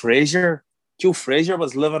Joe Frazier. Joe Frazier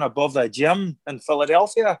was living above the gym in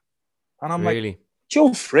Philadelphia, and I'm like,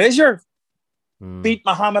 Joe Frazier beat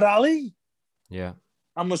Muhammad Ali, and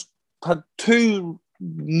had 2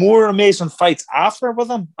 more amazing fights after with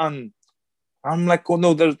him. And I'm like, oh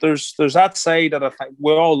no, there's that side that I think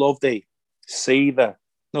we all love to see,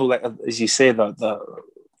 like, as you say, the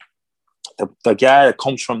guy that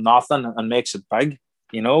comes from nothing and makes it big,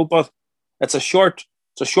 you know. But it's a short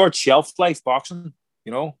shelf life, boxing,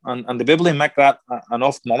 you know, and to be able to make that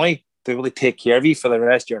enough money to be able to take care of you for the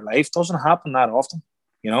rest of your life doesn't happen that often,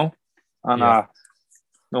 you know. And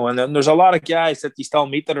and then there's a lot of guys that you still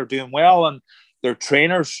meet that are doing well, and they're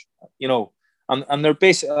trainers, you know. And they're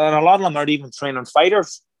and a lot of them aren't even training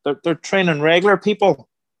fighters. They're training regular people.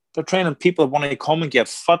 They're training people that want to come and get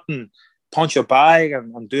fit and punch a bag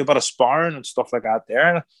and do a bit of sparring and stuff like that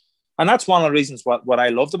there. And that's one of the reasons what I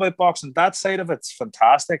loved about boxing. That side of it's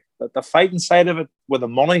fantastic. The fighting side of it with the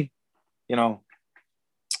money, you know,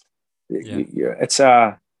 Yeah. It's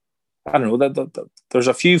I don't know that there's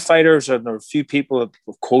a few fighters and there are a few people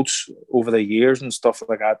with quotes over the years and stuff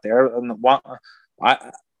like that there. And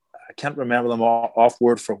I can't remember them all off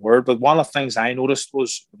word for word, but one of the things I noticed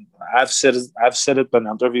was I've said it, been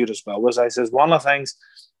interviewed as well, was I says one of the things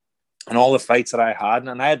in all the fights that I had,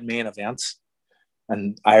 and I had main events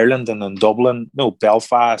in Ireland and in Dublin, no,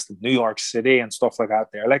 Belfast and New York City and stuff like that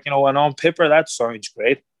there. Like, and on paper that sounds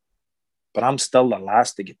great, but I'm still the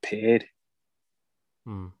last to get paid.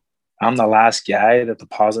 I'm the last guy that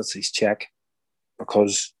deposits his check,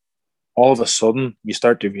 because all of a sudden you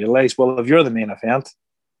start to realize, well, if you're the main event,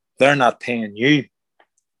 they're not paying you,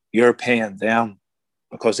 you're paying them,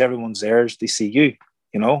 because everyone's there, they see you,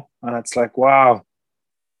 and it's like, wow,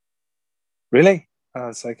 really? And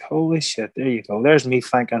it's like, holy shit, there you go. There's me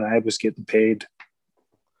thinking I was getting paid.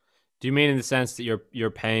 Do you mean in the sense that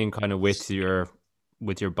you're paying kind of with your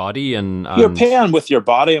body and you're paying with your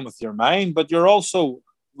body and with your mind, but you're also,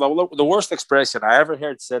 the worst expression I ever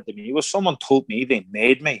heard said to me was someone told me they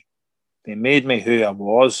made me who I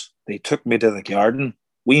was. They took me to the garden.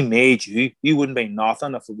 We made you. You wouldn't be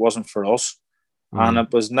nothing if it wasn't for us. And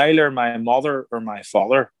it was neither my mother or my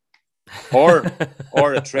father or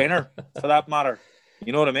a trainer for that matter.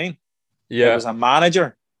 You know what I mean? Yeah. It was a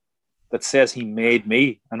manager that says he made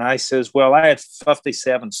me. And I says, well, I had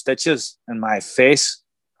 57 stitches in my face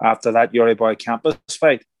after that Yuri Boy campus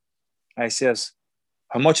fight. I says,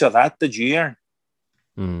 how much of that did you earn?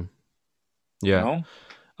 Yeah.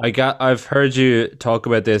 I've heard you talk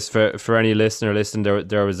about this for any listener listening.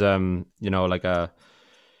 There was like a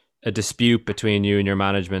dispute between you and your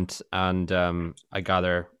management, and I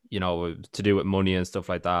gather to do with money and stuff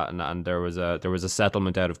like that, and there was a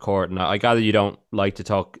settlement out of court, and I gather you don't like to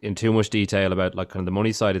talk in too much detail about like kind of the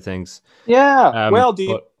money side of things. Yeah.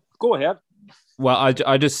 Go ahead. Well,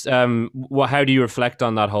 I just how do you reflect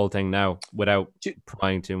on that whole thing now without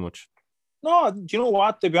prying too much? No, do you know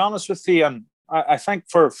what? To be honest with you, and I think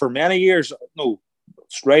for many years,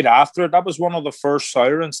 straight after it, that was one of the first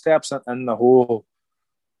siren steps in the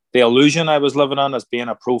illusion I was living on as being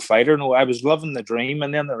a pro fighter. No, I was living the dream,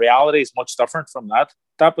 and then the reality is much different from that.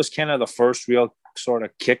 That was kind of the first real sort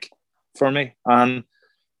of kick for me.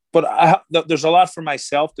 But there's a lot for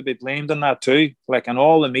myself to be blamed in that too. Like in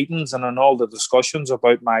all the meetings and in all the discussions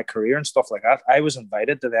about my career and stuff like that, I was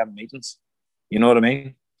invited to them meetings. You know what I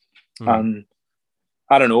mean? And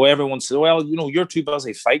I don't know, everyone says, well, you're too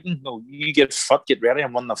busy fighting. No, you get fit, get ready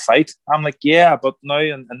and win the fight. I'm like, yeah, but now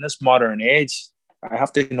in this modern age, I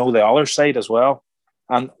have to know the other side as well.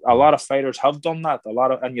 And a lot of fighters have done that.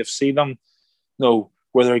 And you've seen them,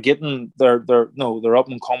 where they're getting their up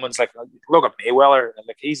and comings. Like, look at Mayweather,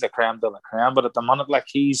 like he's the creme de la creme, but at the minute, like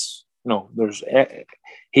he's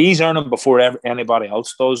earning before anybody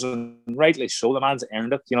else does, and rightly so. The man's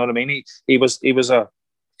earned it. You know what I mean? He was a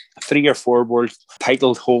 3 or 4 world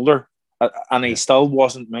title holder, and he still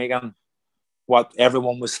wasn't making what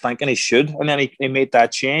everyone was thinking he should. And then he made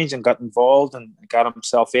that change and got involved and got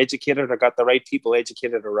himself educated, or got the right people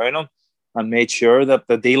educated around him, and made sure that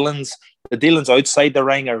the dealings outside the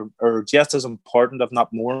ring are just as important, if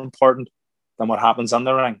not more important, than what happens in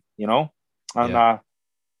the ring. And I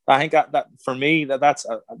think that for me, that's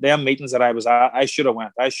them meetings that I was at. I should have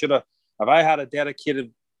went. If I had a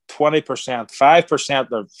dedicated 20%,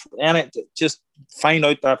 5%, and just find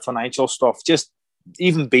out that financial stuff. Just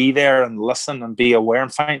even be there and listen and be aware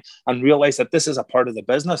and find and realize that this is a part of the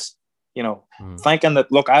business. Thinking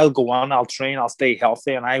that, look, I'll go on, I'll train, I'll stay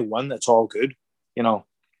healthy, and I win. It's all good.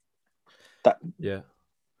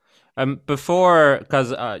 Before,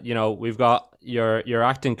 because we've got your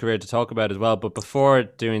acting career to talk about as well, but before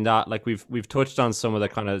doing that, like we've touched on some of the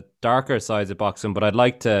kind of darker sides of boxing, but I'd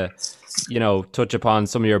like to touch upon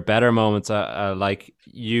some of your better moments. Like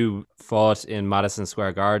you fought in Madison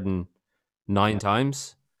Square Garden 9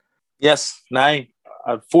 times. Yes, 9.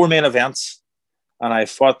 4 main events, and I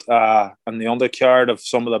fought in the undercard of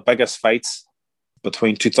some of the biggest fights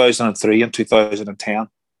between 2003 and 2010.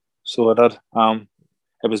 So I did.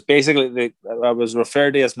 It was basically, I was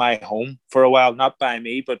referred to as my home for a while, not by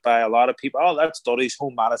me, but by a lot of people. Oh, that's Duddy's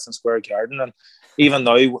home, Madison Square Garden. And even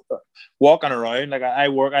now, walking around, like I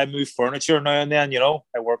move furniture now and then,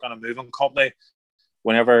 I work on a moving company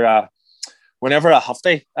whenever I have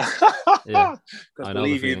to. Yeah. Because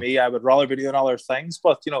believe you me, I would rather be doing other things,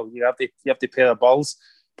 but you have to pay the bills.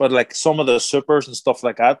 But like some of the supers and stuff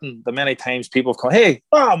like that, and the many times people come, hey,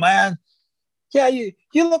 oh man, yeah, you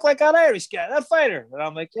look like that Irish guy, that fighter. And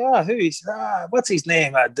I'm like, yeah, what's his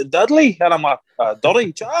name? Dudley? And I'm like,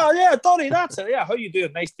 Duddy? Oh, yeah, Duddy, that's it. Yeah, how you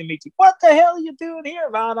doing? Nice to meet you. What the hell are you doing here,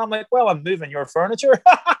 man? I'm like, well, I'm moving your furniture.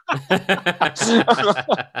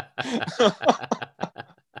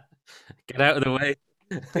 Get out of the way.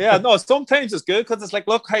 Yeah, no, sometimes it's good because it's like,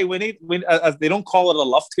 look, hey, they don't call it a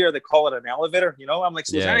lift here, they call it an elevator, you know? I'm like,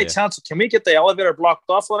 so is there any chance, can we get the elevator blocked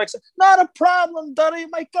off? Like, not a problem, Duddy.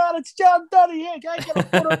 My God, it's John Duddy. Hey, can I get a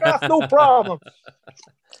photograph? No problem.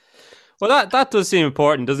 Well, that does seem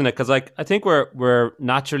important, doesn't it? Because like I think we're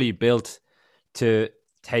naturally built to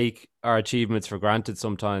take our achievements for granted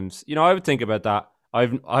sometimes. You know, I would think about that.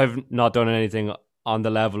 I've not done anything on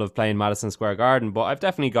the level of playing Madison Square Garden, but I've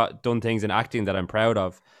definitely done things in acting that I'm proud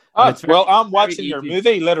of. Well, I'm watching your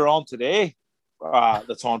movie later on today.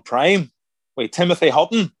 That's on Prime. Wait, Timothy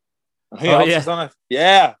Hutton. And who else is on it?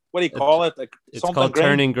 Yeah. What do you call it? Like, it's called green?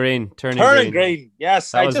 Turning Green. Turning Green.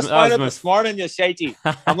 Yes, I just found it this morning. You shitey.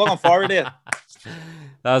 I'm looking forward to it.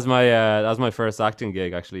 That was my first acting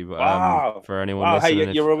gig, actually. Wow. For anyone listening,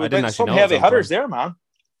 hey, you were with some heavy hitters there, man.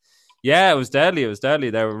 Yeah, it was deadly.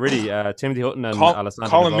 They were really Timothy Hutton and Alessandro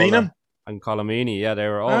Colomini. And Colomini. Yeah, they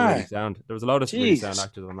were all really sound. There was a lot of really sound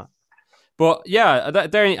actors on that. But yeah,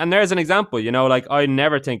 there's an example. You know, like I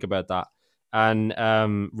never think about that, and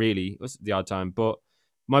really, it was the odd time. But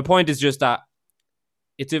my point is just that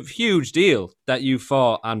it's a huge deal that you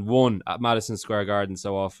fought and won at Madison Square Garden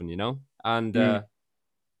so often. You know, and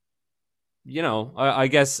you know, I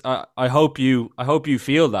guess I hope you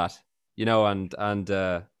feel that. You know, and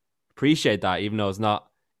appreciate that, even though it's not,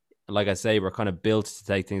 like I say, we're kind of built to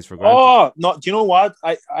take things for granted. Oh no, do you know what?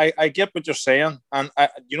 I get what you're saying, and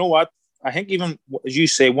you know what? I think even as you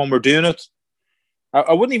say, when we're doing it,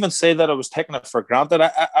 I wouldn't even say that I was taking it for granted.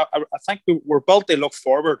 I think we're built to look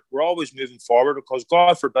forward. We're always moving forward because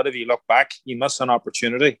God forbid if you look back, you miss an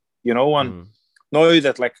opportunity, you know. And now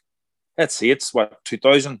that, like, let's see, it's what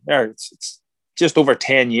 2000. Yeah, it's just over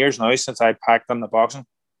 10 years now since I packed in the boxing.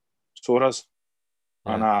 So it is,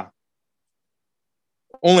 and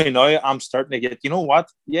only now I'm starting to get, you know what?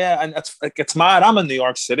 Yeah, and it's mad. I'm in New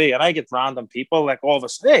York City and I get random people like all of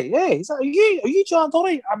us. Hey, are you John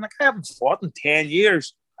Duddy? I'm like, I haven't fought in 10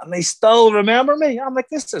 years and they still remember me. I'm like,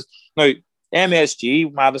 this is now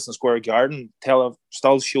MSG, Madison Square Garden,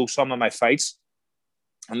 still show some of my fights,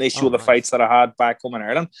 and they show the fights that I had back home in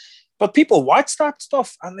Ireland. But people watch that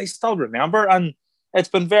stuff and they still remember, and it's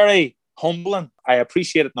been very humbling. I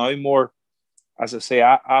appreciate it now more, as I say,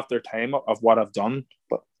 after time of what I've done,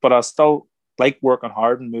 but I still like working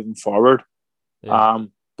hard and moving forward. Yeah.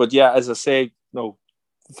 But yeah, as I say,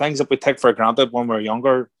 things that we take for granted when we're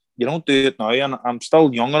younger, you don't do it now. And I'm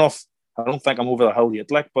still young enough. I don't think I'm over the hill yet,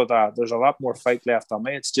 but there's a lot more fight left on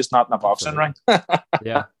me. It's just not in a boxing ring.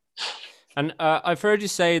 Yeah. And I've heard you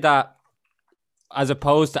say that as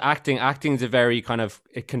opposed to acting's a very kind of,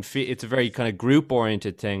 it's a very kind of group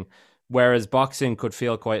oriented thing, whereas boxing could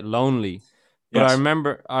feel quite lonely. But yes. I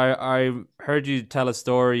remember I heard you tell a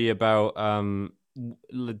story about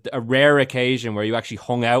a rare occasion where you actually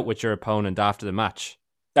hung out with your opponent after the match.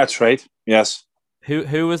 That's right. Yes.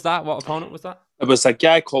 Who was that? What opponent was that? It was a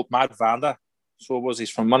guy called Matt Vanda. So he's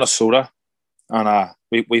from Minnesota, and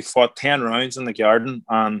we fought 10 rounds in the Garden,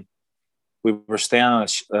 and we were staying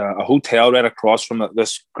at a hotel right across from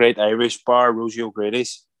this great Irish bar, Rosie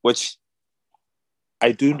O'Grady's, which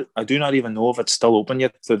I do not even know if it's still open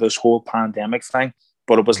yet through this whole pandemic thing,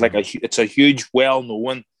 but it was like it's a huge,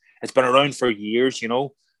 well-known, it's been around for years, you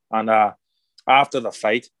know. And after the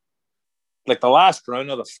fight, like the last round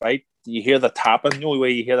of the fight, you hear the tapping. The only way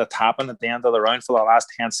you hear the tapping at the end of the round for the last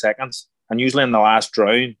 10 seconds. And usually in the last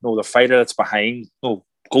round, the fighter that's behind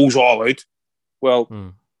goes all out.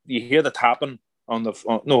 Well, you hear the tapping on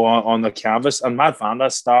the canvas, and Matt Vanda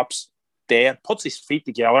stops dead, puts his feet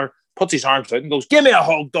together, puts his arms out and goes, "Give me a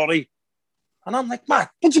hug, Duddy." And I'm like, "Matt,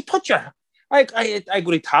 would you put your..." I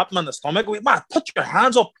go to tap him on the stomach. I go, "Matt, put your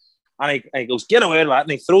hands up." And he goes, "Get away, lad."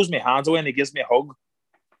 And he throws my hands away and he gives me a hug.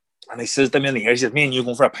 And he says to me in the ear, he says, "Me and you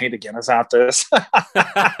going for a pint of Guinness after this."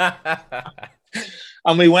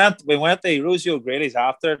 And we went to Rosie O'Grady's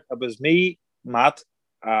after. It was me, Matt,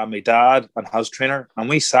 my dad, and his trainer. And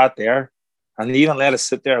we sat there, and they even let us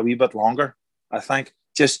sit there a wee bit longer, I think,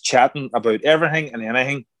 just chatting about everything and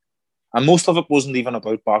anything. And most of it wasn't even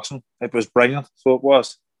about boxing. It was brilliant. So it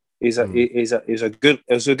was. He's a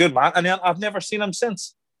good man. And I've never seen him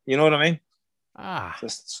since. You know what I mean?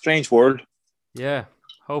 It's a strange world. Yeah.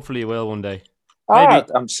 Hopefully he will one day. Maybe,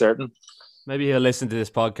 I'm certain. Maybe he'll listen to this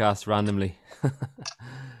podcast randomly.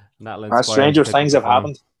 Stranger things have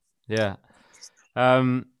happened. Yeah.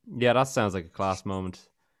 Yeah, that sounds like a class moment.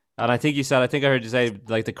 And I think I heard you say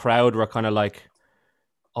like the crowd were kind of like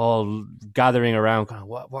all gathering around, kind of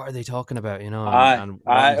what are they talking about, you know?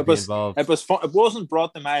 It was fun. It wasn't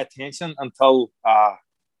brought to my attention until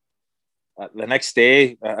the next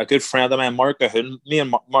day, a good friend of mine, Mark Cahoon, me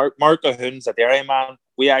and Mark Cahoon's a dairy man.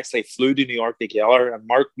 We actually flew to New York together, and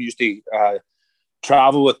Mark used to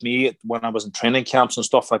travel with me when I was in training camps and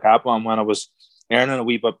stuff like that. And when I was earning a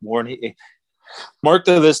wee bit more, and Mark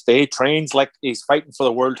to this day trains like he's fighting for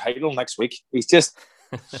the world title next week. He's just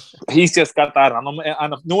got that on him.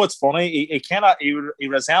 And no, it's funny. He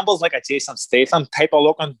resembles like a Jason Statham type of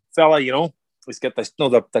looking fella, you know. He's got this, you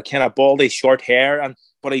know, the kind of baldy short hair,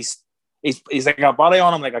 but he's like a body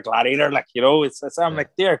on him like a gladiator, like, you know. I'm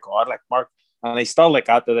like, dear God, like Mark, and he's still like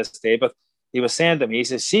that to this day. But he was saying to me, he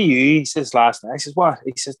says, "See you," he says, last night. I says, "What?"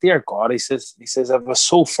 He says, "Dear God," he says, "It was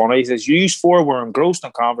so funny." He says, "You four were engrossed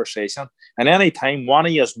in conversation, and any time one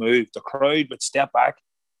of yous moved, the crowd would step back,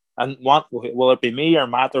 and will it be me or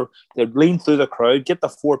Matt? Or they'd lean through the crowd, get the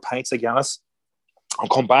 4 pints of Guinness, and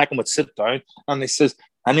come back and would sit down." And he says,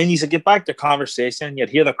 and then you said, get back to conversation, you'd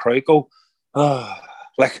hear the crowd go, "Oh,"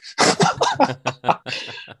 like,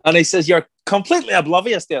 and he says, "You're completely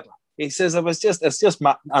oblivious to it." He says, it's just,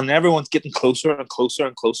 and everyone's getting closer and closer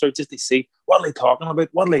and closer just to see what are they talking about,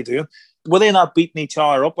 what are they doing. Were they not beating each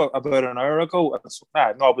other up about an hour ago?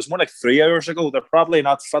 No, it was more like 3 hours ago. They're probably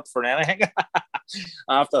not fit for anything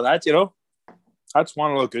after that, you know. That's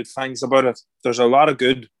one of the good things about it. There's a lot of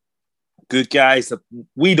good guys that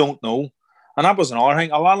we don't know. And that was another thing.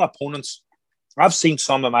 A lot of opponents, I've seen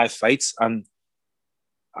some of my fights, and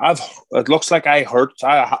it looks like I've hurt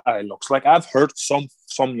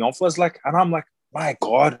some young fellas, like, and I'm like, my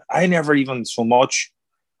God, I never even so much.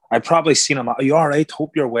 I probably seen him. "Are you all right?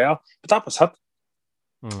 Hope you're well." But that was it.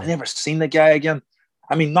 I never seen the guy again.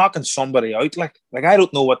 I mean, knocking somebody out, like I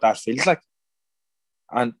don't know what that feels like.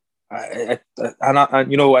 And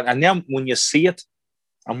you know, and then when you see it,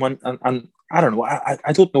 and I don't know,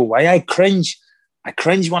 I don't know why I cringe. I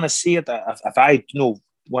cringe when I see it. If I, you know,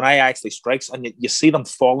 when I actually strikes and you see them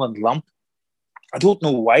fall and lump, I don't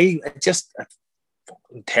know why. It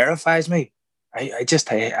fucking terrifies me. I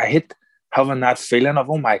hate having that feeling of,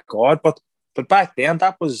 oh my God. But back then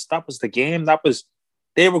that was the game.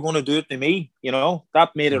 They were going to do it to me, you know.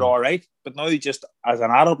 That made it all right. But now, just as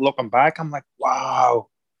an adult looking back, I'm like, wow,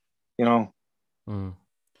 you know,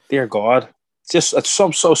 dear God. It's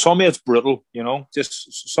some of it's brutal, you know.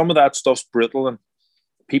 Just some of that stuff's brutal, and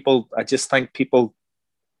I just think people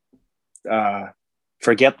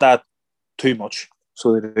forget that too much.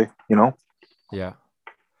 So they do, you know. Yeah.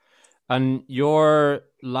 And your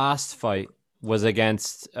last fight was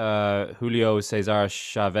against Julio Cesar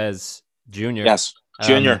Chavez Jr. Yes,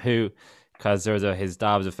 Junior. Who, because his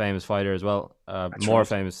dad was a famous fighter as well, more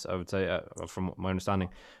famous, I would say, from my understanding.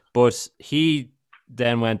 But he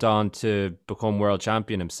then went on to become world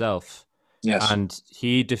champion himself. Yes. And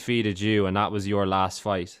he defeated you, and that was your last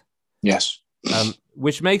fight. Yes.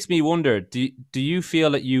 Which makes me wonder, do you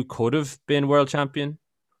feel that you could have been world champion?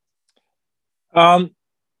 I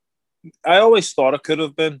always thought it could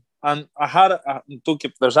have been, and I had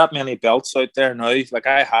there's that many belts out there now. Like,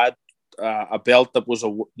 I had a belt that was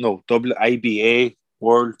WIBA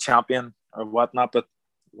world champion or whatnot, but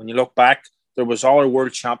when you look back, there was other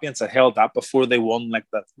world champions that held that before they won, like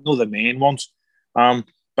the main ones.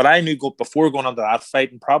 But I knew before going into that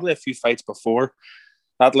fight, and probably a few fights before,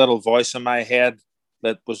 that little voice in my head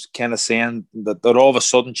that was kind of saying that all of a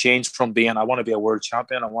sudden changed from being, I want to be a world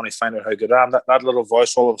champion, I want to find out how good I am. That little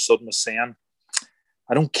voice all of a sudden was saying,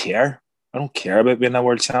 I don't care about being a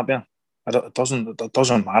world champion. It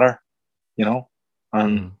doesn't matter, you know.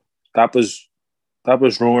 And that was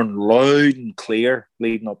roaring loud and clear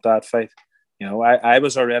leading up that fight. You know, I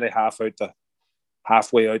was already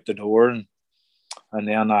halfway out the door, and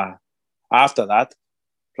then after that,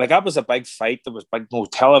 like, that was a big fight. There was big,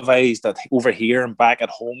 televised that over here and back at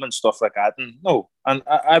home and stuff like that. And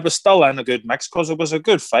I was still in a good mix because it was a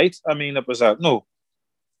good fight. I mean, it was I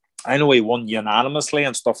know he won unanimously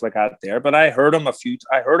and stuff like that there, but I heard him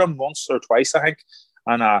once or twice, I think.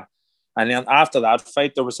 And then after that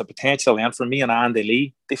fight, there was a potential end for me and Andy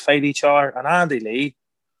Lee to fight each other. And Andy Lee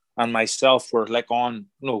and myself were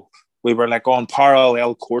we were like on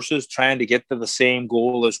parallel courses trying to get to the same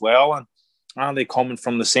goal as well. And Andy coming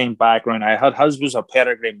from the same background I had. His was a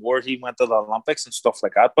pedigree more. He went to the Olympics and stuff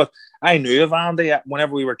like that. But I knew of Andy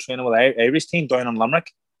whenever we were training with the Irish team down in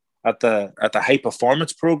Limerick at the high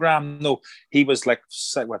performance program. No, he was like,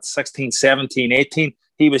 16, 17, 18.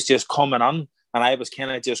 He was just coming on, and I was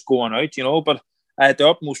kind of just going out, you know. But I had the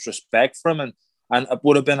utmost respect for him, and it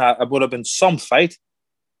would have been some fight.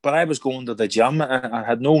 But I was going to the gym and I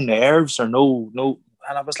had no nerves or no.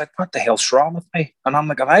 And I was like, what the hell's wrong with me? And I'm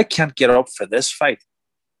like, if I can't get up for this fight,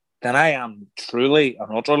 then I am truly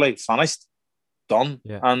and utterly finished, done.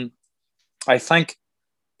 Yeah. And I think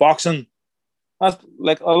boxing That's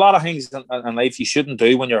like a lot of things in life you shouldn't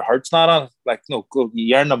do when your heart's not on it. Like, no, go,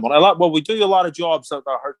 you earn the money. We do a lot of jobs that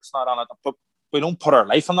our heart's not on it, but we don't put our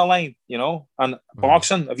life on the line, you know. And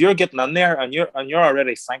boxing, if you're getting in there and you're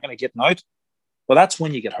already thinking of getting out, well, that's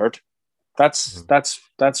when you get hurt. That's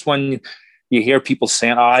when you hear people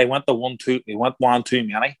saying, "Oh, I went the 1-2, he went 1 too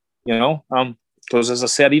many," you know. Because as I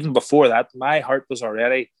said, even before that, my heart was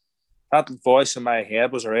already, that voice in my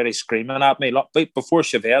head was already screaming at me. Look, before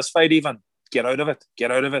Chavez fight, even get out of it.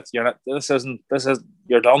 You're not. This isn't.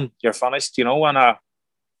 You're done. You're finished. You know. And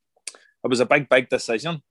it was a big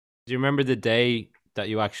decision. Do you remember the day that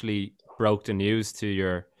you actually broke the news to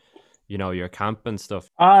your camp and stuff?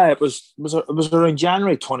 It was around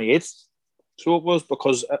January 28th. So it was,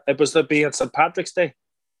 because it was to be at St. Patrick's Day.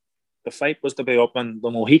 The fight was to be up in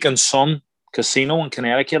the Mohican Sun Casino in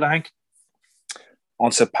Connecticut, I think,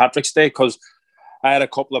 on St. Patrick's Day, because I had a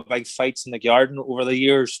couple of big fights in the garden over the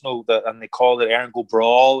years, and they called it Ergo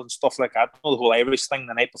Brawl and stuff like that. The whole Irish thing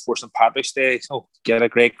the night before St. Patrick's Day, get a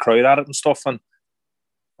great crowd at it and stuff. And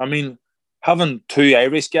I mean, having two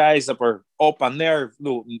Irish guys that were up in there,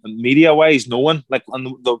 media-wise, knowing, like, in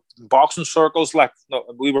the boxing circles, like,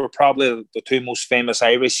 we were probably the two most famous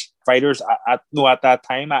Irish fighters at that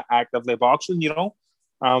time, actively boxing. You know,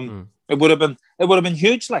 it would have been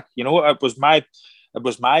huge. Like, you know, it was my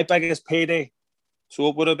biggest payday. So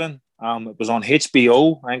it would have been. It was on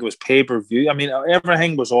HBO. I think it was pay-per-view. I mean,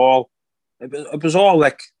 everything was all. It was all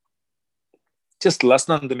like, just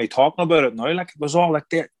listening to me talking about it now, like, it was all like,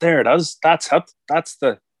 there it is. That's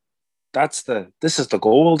it. This is the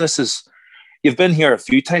goal. This is, you've been here a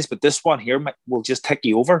few times, but this one here will just take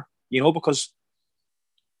you over, you know, because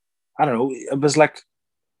I don't know, it was like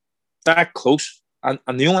that close. And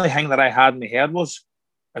the only thing that I had in my head was,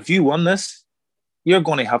 if you won this, you're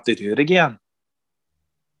going to have to do it again.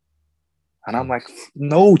 And I'm like,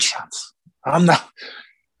 no chance. I'm not.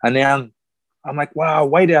 And then I'm like, wow,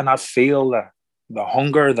 why did I not feel the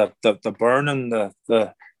hunger, the burning,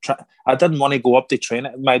 I didn't want to go up to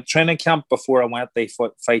training. My training camp before I went to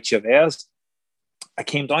fight Chavez, I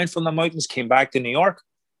came down from the mountains, came back to New York.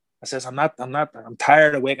 I says, I'm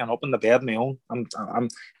tired of waking up in the bed on my own. Do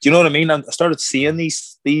you know what I mean? I started seeing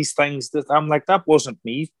these things that I'm like, that wasn't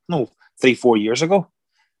me, 3-4 years ago.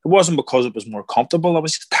 It wasn't because it was more comfortable. I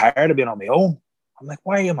was just tired of being on my own. I'm like,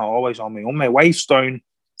 why am I always on my own? My wife's down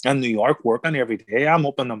in New York working every day. I'm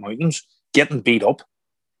up in the mountains getting beat up.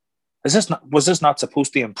 Was this not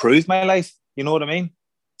supposed to improve my life? You know what I mean?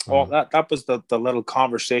 Well, that was the little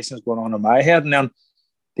conversations going on in my head. And then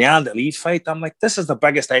the Andy Lee fight, I'm like, this is the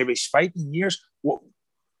biggest Irish fight in years.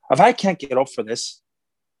 If I can't get up for this,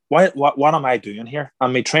 what am I doing here?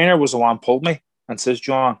 And my trainer was the one who pulled me and says,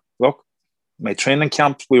 John, look, my training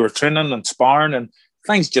camp, we were training and sparring and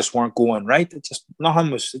things just weren't going right. It just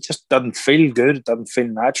didn't feel good. It didn't feel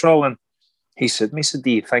natural. And he said,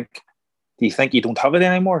 do you think you don't have it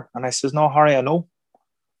anymore? And I says, no, Harry, I know.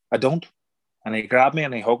 I don't. And he grabbed me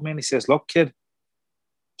and he hugged me and he says, look, kid,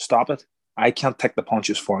 stop it. I can't take the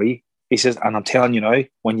punches for you. He says, and I'm telling you now,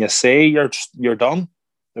 when you say you're done,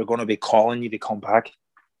 they're going to be calling you to come back.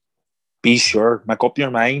 Be sure, make up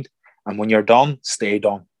your mind. And when you're done, stay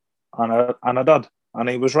done. And I did. And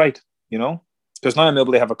he was right, you know, because now I'm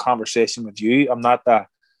able to have a conversation with you. I'm not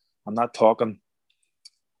talking.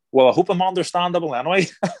 Well, I hope I'm understandable anyway.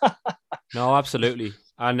 No, absolutely.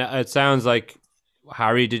 And it sounds like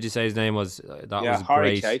Harry, did you say his name was? That was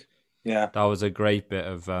Harry great. Kite. Yeah. That was a great bit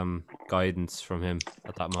of guidance from him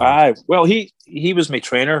at that moment. Well, he was my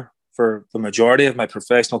trainer for the majority of my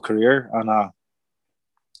professional career. And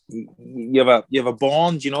you have a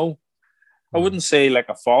bond, you know. I wouldn't say like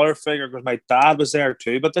a father figure because my dad was there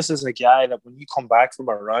too, but this is a guy that when you come back from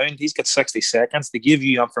a round, he's got 60 seconds to give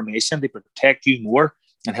you information to protect you more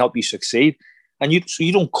and help you succeed. And so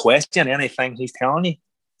you don't question anything he's telling you.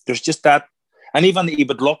 There's just that. And even he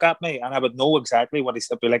would look at me and I would know exactly what he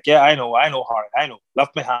said. Be like, yeah, I know, Harry, I know.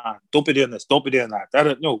 Lift my hand. Don't be doing this. Don't be doing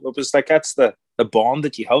that. No, it was like, that's the bond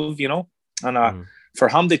that you have, you know. And for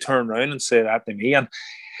him to turn around and say that to me, and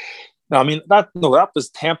I mean, that was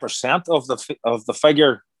 10% of the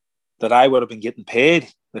figure that I would have been getting paid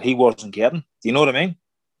that he wasn't getting. Do you know what I mean?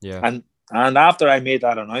 Yeah. And after I made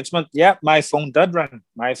that announcement, yeah, my phone did ring.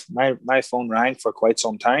 My phone rang for quite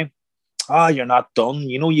some time. You're not done.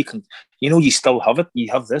 You know, you still have it.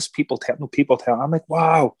 You have this. People tell. I'm like,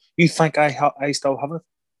 wow, you think I still have it?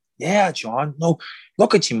 Yeah, John. No,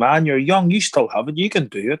 look at you, man. You're young. You still have it. You can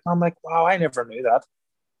do it. And I'm like, wow, I never knew that.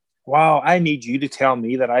 Wow, I need you to tell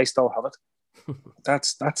me that I still have it.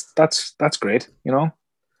 That's great, you know.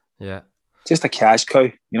 Yeah, just a cash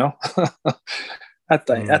cow, you know.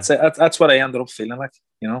 That's what I ended up feeling like,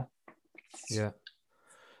 you know. Yeah.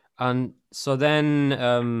 And so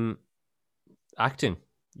then acting.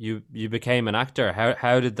 You became an actor.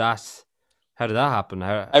 How did that happen?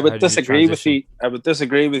 I How would did you disagree with transition? you. I would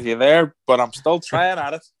disagree with you there, but I'm still trying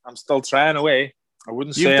at it. I'm still trying away. I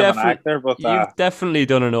wouldn't You've say I'm an definitely actor, but you've definitely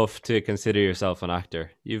done enough to consider yourself an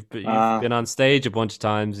actor. You've uh, been on stage a bunch of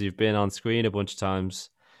times. You've been on screen a bunch of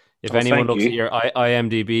times. If well, anyone thank looks at you. your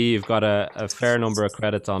IMDb, you've got a fair number of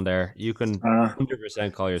credits on there. You can Uh,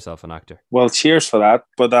 100% call yourself an actor. well, cheers for that.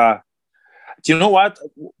 But do you know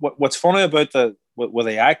what's funny about with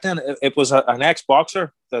the acting? It was an ex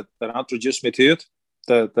boxer that introduced me to it.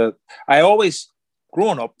 The I always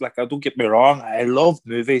growing up, like, don't get me wrong, I loved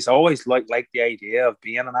movies. I always liked the idea of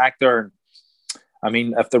being an actor. And I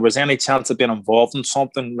mean, if there was any chance of being involved in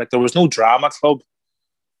something, like, there was no drama club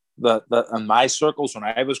that in my circles when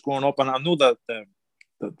I was growing up, and I know that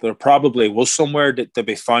there probably was somewhere to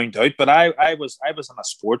be found out. But I was in a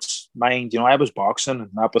sports mind. I was boxing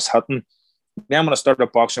and that was hitting. Then when I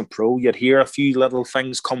started boxing pro, you'd hear a few little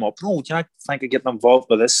things come up. No, I think of getting involved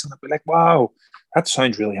with this, and I'd be like, wow, that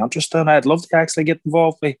sounds really interesting. I'd love to actually get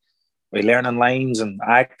involved with learning lines and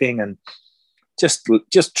acting and just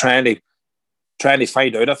trying to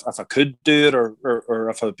find out if I could do it or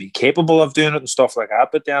if I'd be capable of doing it and stuff like that.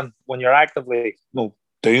 But then when you're actively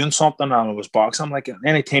doing something, and I was boxing, like,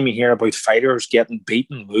 anytime you hear about fighters getting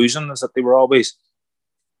beaten, losing, is that they were always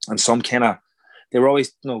in some kind of, they were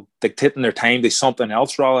always dictating their time to something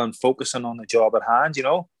else rather than focusing on the job at hand.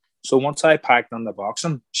 So once I packed in the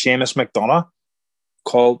boxing, Seamus McDonough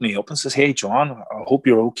called me up and says, "Hey John, I hope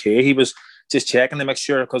you're okay." He was just checking to make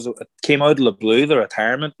sure, because it came out of the blue, the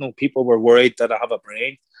retirement. People were worried that I have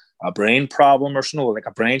a brain problem or something, like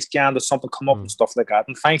a brain scan, that something come up and stuff like that.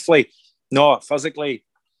 And thankfully, no, physically,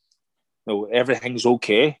 everything's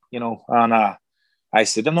okay. And I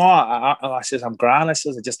said, "No, I says, I'm grand." I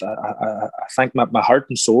says, I think my heart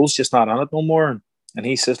and soul's just not in it no more. And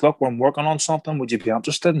he says, "Look, I'm working on something. Would you be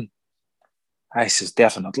interested?" And I says,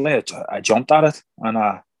 "Definitely." I jumped at it,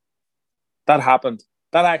 and that happened.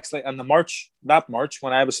 That actually, in that March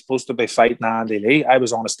when I was supposed to be fighting Andy Lee, I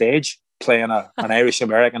was on a stage playing an Irish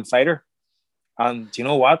American fighter. And do you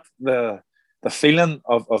know what? The feeling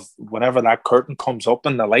of whenever that curtain comes up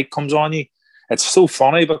and the light comes on you, it's so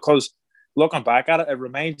funny, because looking back at it, it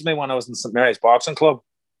reminds me when I was in St. Mary's Boxing Club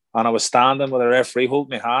and I was standing with a referee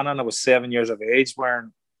holding my hand, and I was 7 years of age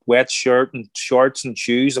wearing wet shirt and shorts and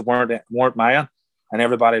shoes that weren't mine, and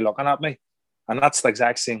everybody looking at me. And that's the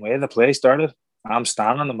exact same way the play started. I'm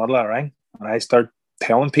standing in the middle of the ring and I start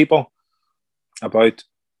telling people about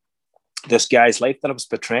this guy's life that I was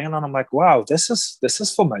betraying, and I'm like, wow, this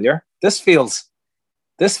is familiar. This feels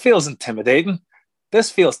intimidating. This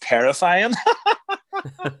feels terrifying.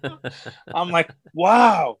 I'm like,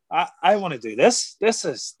 wow, I want to do this. This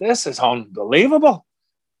is unbelievable.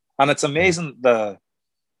 And it's amazing.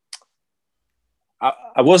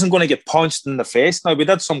 I wasn't going to get punched in the face. Now, we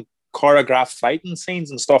did some choreographed fighting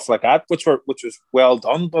scenes and stuff like that, which was well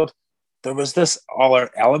done, but there was this other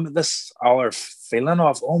element, this other feeling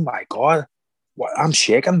of, oh my God, I'm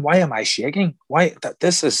shaking. Why am I shaking? Why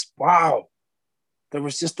this is, wow. There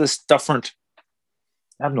was just this different,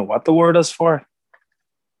 I don't know what the word is for it.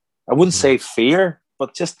 I wouldn't say fear,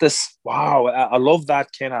 but just this, wow. I love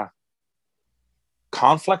that kind of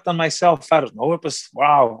conflict in myself. I don't know. It was,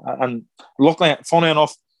 wow. And luckily, funny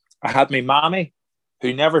enough, I had my mommy,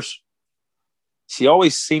 who she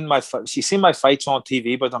always seen my fights on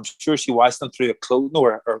TV, but I'm sure she watched them through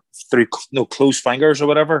or through closed fingers or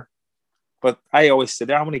whatever. But I always said,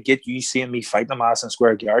 "I'm going to get you seeing me fight in Madison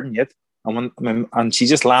Square Garden yet." And she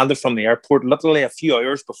just landed from the airport literally a few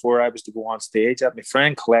hours before I was to go on stage. I had my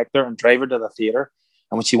friend collect her and drive her to the theatre.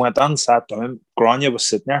 And when she went on and sat down, Grania was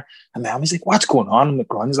sitting there, and my was like, "What's going on?" And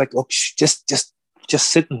Grania's like, "Look, just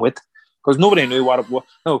sit and wait," because nobody knew what it was.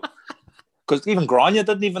 No, because even Grania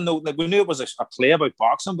didn't even know. Like, we knew it was a play about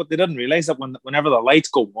boxing, but they didn't realize that whenever the lights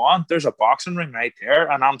go on, there's a boxing ring right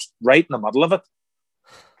there, and I'm right in the middle of it,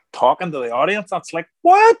 talking to the audience. That's like,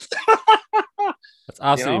 what? That's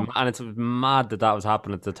absolutely, and it's mad that was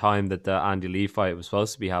happening at the time that the Andy Lee fight was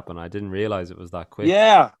supposed to be happening. I didn't realize it was that quick.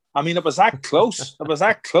 Yeah, I mean, it was that close. It was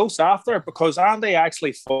that close after, because Andy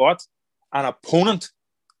actually fought an opponent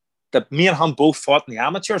that me and him both fought in the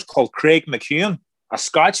amateurs, called Craig McEwen, a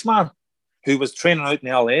Scotchman who was training out in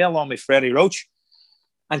LA along with Freddie Roach.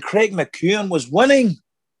 And Craig McEwen was winning,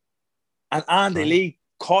 and Andy Lee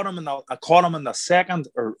caught him in the second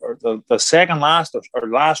or the second last or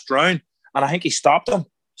last round, and I think he stopped him.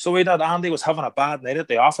 So he did. Andy was having a bad night at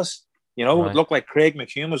the office. It looked like Craig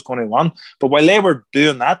McEwen was going to win. But while they were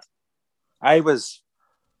doing that, I was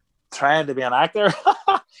trying to be an actor.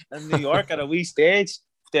 in New York at a wee stage.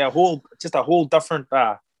 Just a whole different,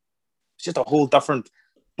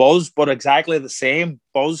 buzz, but exactly the same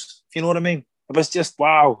buzz. If you know what I mean? It was just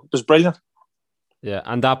wow. It was brilliant. Yeah,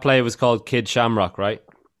 and that play was called Kid Shamrock, right?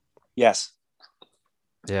 Yes.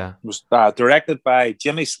 Yeah. It was directed by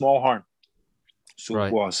Jimmy Smallhorn. So right.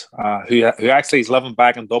 It was who actually is living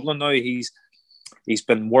back in Dublin now. He's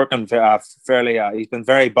been working fairly. He's been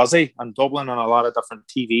very busy in Dublin on a lot of different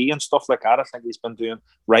TV and stuff like that. I think he's been doing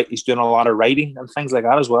He's doing a lot of writing and things like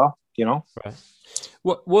that as well. You know. Right.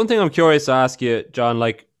 Well, one thing I'm curious to ask you, John,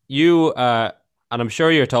 like you, and I'm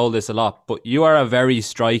sure you're told this a lot, but you are a very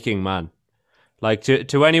striking man. Like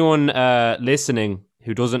to anyone listening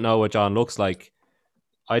who doesn't know what John looks like,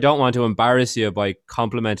 I don't want to embarrass you by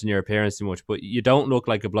complimenting your appearance too much, but you don't look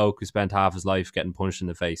like a bloke who spent half his life getting punched in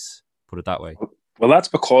the face. Put it that way. Well, that's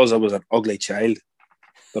because I was an ugly child.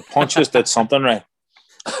 The punches did something right.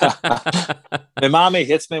 My mommy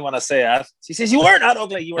hits me when I say that. She says, "You weren't that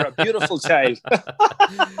ugly. You were a beautiful child."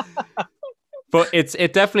 But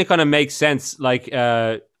it definitely kind of makes sense. Like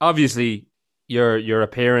obviously, your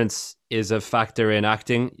appearance is a factor in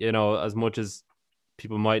acting. You know, as much as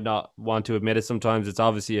people might not want to admit it, sometimes it's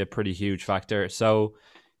obviously a pretty huge factor. So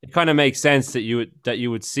it kind of makes sense that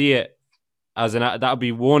you would see it as that would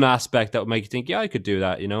be one aspect that would make you think, yeah, I could do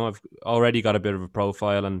that. You know, I've already got a bit of a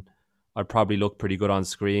profile and I'd probably look pretty good on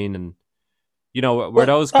screen. And, you know,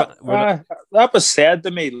 that was said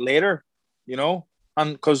to me later, you know,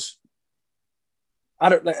 and because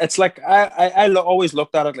it's like, I always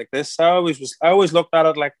looked at it like this. I always looked at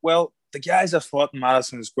it like, well, the guys that fought in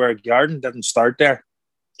Madison Square Garden didn't start there.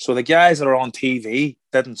 So the guys that are on TV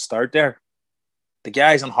didn't start there. The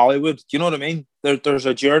guys in Hollywood, you know what I mean? There's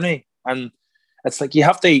a journey, and it's like you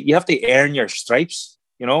have to earn your stripes,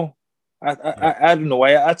 you know. I don't know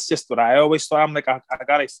why. That's just what I always thought. I'm like, I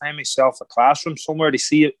gotta find myself a classroom somewhere to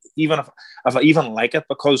see it, even if I even like it,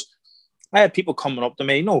 because I had people coming up to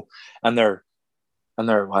me, you know, and they're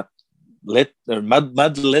they're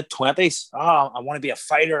mid late 20s. I want to be a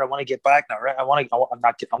fighter. I want to get back. I want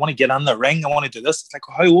to get on the ring. I want to do this. It's like,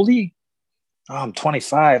 how old are you? Oh, I'm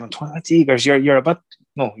 25. I'm 20. Geez, you're a bit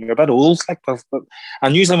old. Like,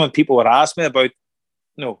 and usually when people would ask me about,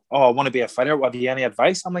 you know, I want to be a fighter, have you any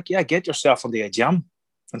advice? I'm like, yeah, get yourself into a gym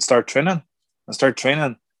and start training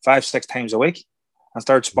 5-6 times a week and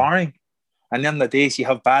start sparring. And then the days you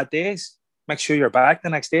have bad days, make sure you're back the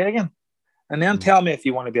next day again. And then tell me if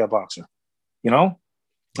you want to be a boxer, you know?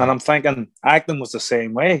 And I'm thinking acting was the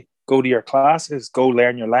same way. Go to your classes, go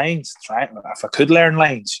learn your lines. Try if I could learn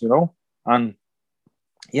lines, you know? And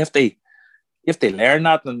you have to learn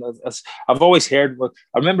that. And I've always heard,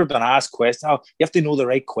 I remember being asked questions. Oh, you have to know the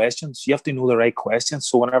right questions.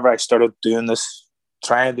 So whenever I started doing this,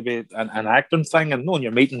 trying to be an acting thing, and knowing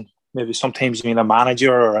you're meeting, maybe sometimes you meet a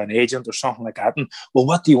manager or an agent or something like that. And, well,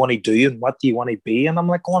 what do you want to do? And what do you want to be? And I'm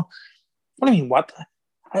like going, what do you mean, what?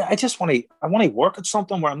 I just want to work at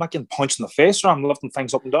something where I'm not getting punched in the face or I'm lifting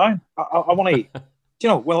things up and down. I want to, you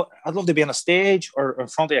know, well, I'd love to be on a stage or in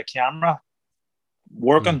front of a camera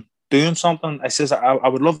working, doing something. I says, I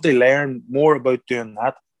would love to learn more about doing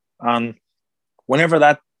that. And whenever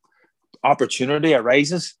that opportunity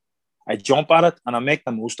arises, I jump at it and I make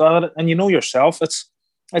the most out of it. And you know yourself, it's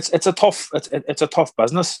a tough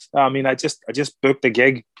business. I mean, I just booked a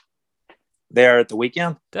gig there at the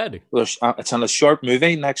weekend. Duddy. It's in a short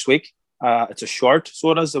movie next week. It's a short,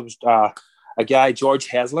 so it is. It was a guy, George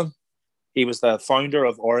Heslin. He was the founder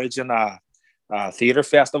of Origin Theatre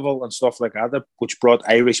Festival and stuff like that, which brought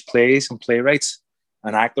Irish plays and playwrights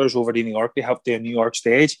and actors over to New York. They helped the New York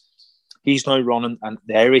stage. He's now running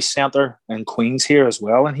the Irish Centre in Queens here as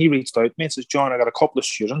well. And he reached out to me and says, John, I got a couple of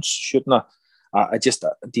students shooting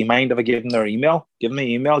do you mind if I give them their email? Give me an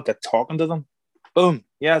email, get talking to them. Boom.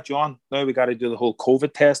 Yeah, John, now we got to do the whole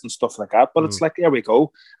COVID test and stuff like that. But it's like, there we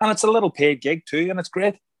go. And it's a little paid gig too, and it's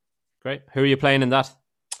great. Great. Who are you playing in that?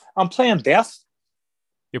 I'm playing Death.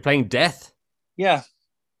 You're playing Death? Yeah.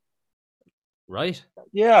 Right.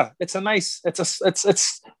 Yeah. It's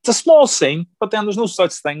a small scene, but then there's no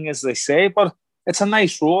such thing as they say, but it's a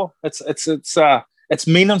nice role. It's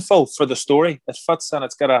meaningful for the story. It fits, and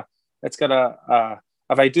it's got a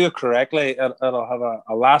if I do it correctly, it'll have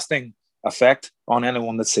a lasting effect on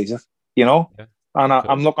anyone that sees it, you know. Yeah. And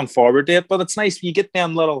cool. I'm looking forward to it. But it's nice you get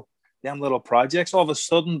them little projects. All of a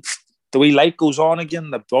sudden, the wee light goes on again,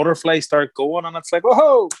 the butterflies start going, and it's like,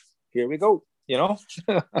 whoa, here we go, you know.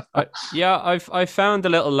 I found a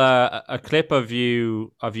little a clip of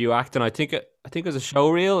you acting. I think it was a show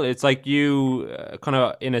reel. It's like you kind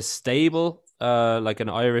of in a stable, like an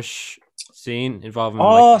Irish scene involving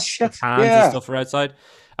cans and stuff are outside,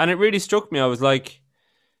 and it really struck me. I was like,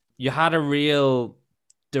 you had a real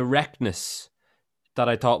directness that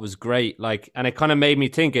I thought was great. Like, and it kind of made me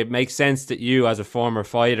think it makes sense that you as a former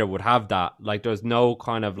fighter would have that. Like, there's no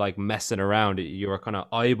kind of like messing around. You were kind of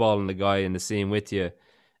eyeballing the guy in the scene with you,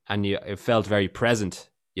 and it felt very present,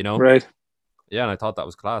 you know? Right. Yeah, and I thought that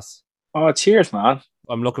was class. Oh, cheers, man.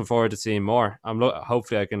 I'm looking forward to seeing more.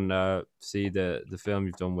 Hopefully I can see the film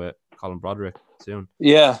you've done with Colin Broderick soon.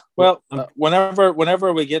 Yeah. Well,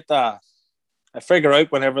 whenever we get I figure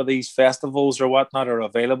out whenever these festivals or whatnot are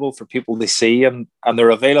available for people to see, and they're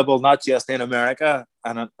available not just in America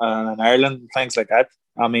and in Ireland and things like that.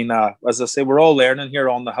 I mean, as I say, we're all learning here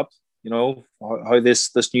on the hip, you know, how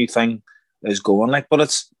this new thing is going. Like,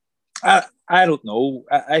 but I don't know.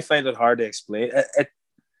 I find it hard to explain.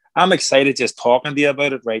 I'm excited just talking to you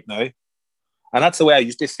about it right now, and that's the way I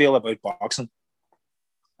used to feel about boxing.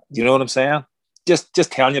 You know what I'm saying? Just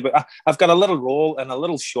telling you about. I've got a little role in a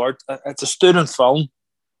little short. It's a student film,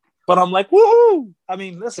 but I'm like, woohoo! I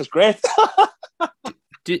mean, this is great.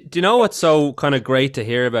 do you know what's so kind of great to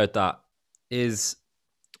hear about that is,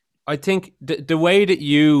 I think the way that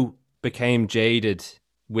you became jaded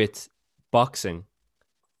with boxing.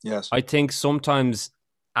 Yes. I think sometimes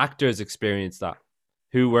actors experience that,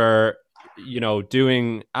 who were, you know,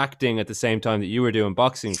 doing acting at the same time that you were doing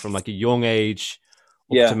boxing from like a young age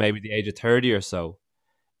up to maybe the age of 30 or so.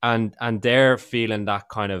 And they're feeling that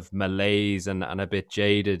kind of malaise and a bit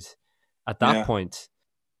jaded at that point.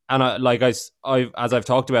 And as I've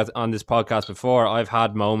talked about on this podcast before, I've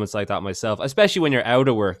had moments like that myself, especially when you're out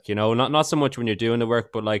of work, you know, not so much when you're doing the work,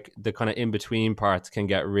 but like the kind of in-between parts can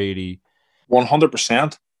get really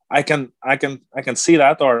 100%. I can see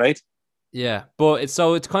that. All right. Yeah. But it's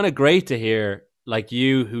kind of great to hear, like,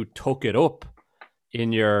 you who took it up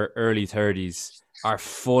in your early 30s are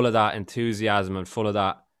full of that enthusiasm and full of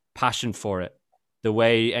that passion for it, the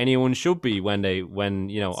way anyone should be when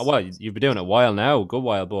you know, well, you've been doing it a while now, a good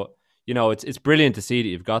while, but you know, it's brilliant to see that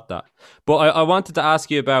you've got that. But I wanted to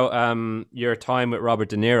ask you about your time with Robert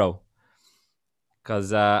De Niro,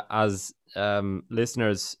 because as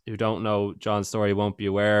listeners who don't know John's story won't be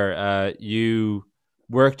aware, you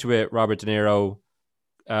worked with Robert De Niro,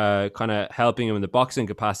 kind of helping him in the boxing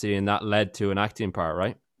capacity, and that led to an acting part,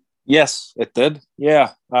 right? Yes, it did.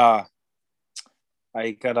 Yeah.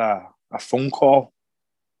 I got a phone call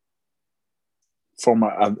from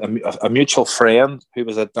a mutual friend who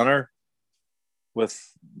was at dinner with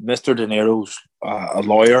Mr. De Niro's a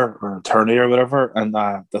lawyer or attorney or whatever, and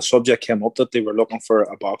the subject came up that they were looking for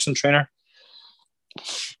a boxing trainer.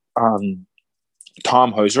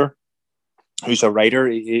 Tom Hauser, who's a writer,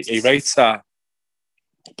 he writes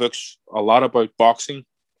books a lot about boxing,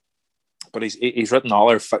 but he's written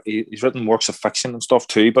he's written works of fiction and stuff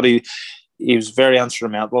too. But he was very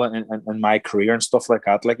instrumental in my career and stuff like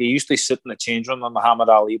that. Like, he used to sit in the change room with Muhammad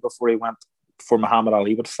Ali before Muhammad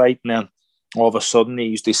Ali would fight, and then all of a sudden he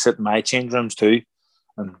used to sit in my change rooms too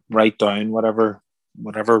and write down whatever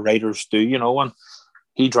writers do, you know. And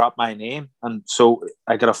he dropped my name, and so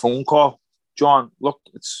I got a phone call. John, look,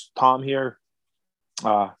 it's Tom here.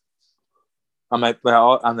 And the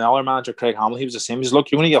other manager, Craig Hamill, he was the same. He's, look,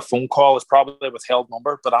 you only get a phone call. It's probably a withheld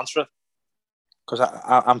number, but answer it. Because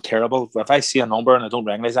I'm terrible. If I see a number and I don't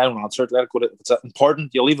recognize, I don't answer it. Let it go. If it's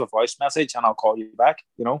important, you'll leave a voice message and I'll call you back,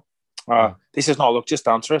 you know. He says, no, look, just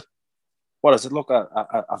answer it. What is it? Look,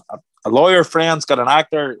 a lawyer friend's got an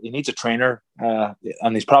actor. He needs a trainer,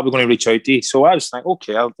 and he's probably going to reach out to you. So I was like,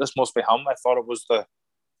 okay, this must be him. I thought it was the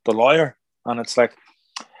lawyer. And it's like,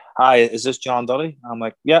 hi, is this John Duddy? I'm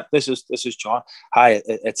like, yeah, this is John. Hi,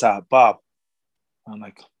 it's Bob. I'm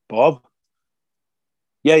like, Bob?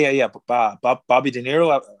 Yeah. Bobby De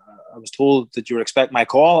Niro. I was told that you were expecting my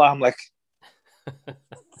call. I'm like,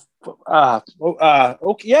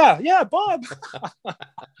 okay, yeah, Bob.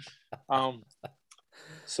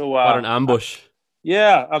 So what an ambush.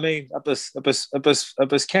 Yeah, I mean, it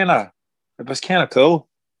was kind of cool,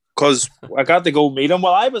 because I got to go meet him.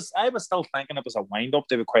 Well, I was still thinking it was a wind up,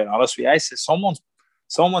 to be quite honest with you. I said,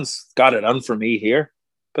 someone's got it in for me here.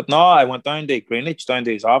 But no, I went down to Greenwich, down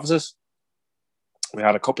to his offices. We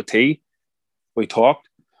had a cup of tea. We talked,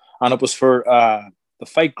 and it was for the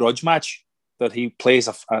fight grudge match that he plays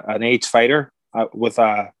an AIDS fighter with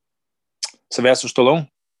Sylvester Stallone.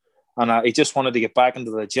 And he just wanted to get back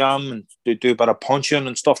into the gym and do a bit of punching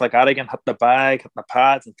and stuff like that again, hit the bag, hit the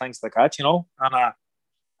pads and things like that, you know. And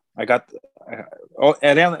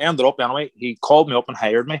it ended up anyway. He called me up and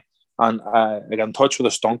hired me, and I got in touch with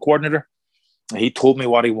the stunt coordinator. And he told me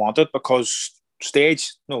what he wanted, because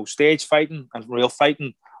stage fighting and real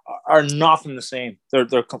fighting are nothing the same.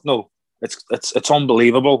 It's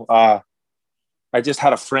unbelievable. I just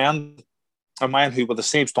had a friend a man who, with the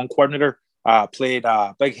same stunt coordinator, played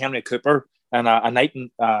Big Henry Cooper in one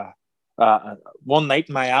night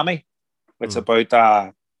in Miami. It's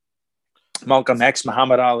about Malcolm X,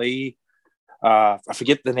 Muhammad Ali. I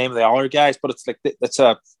forget the name of the other guys, but it's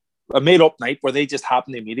a made up night where they just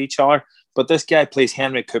happen to meet each other. But this guy plays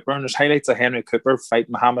Henry Cooper, and there's highlights of Henry Cooper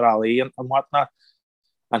fighting Muhammad Ali and whatnot.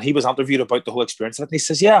 And he was interviewed about the whole experience, and he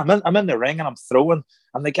says, "Yeah, I'm in the ring and I'm throwing,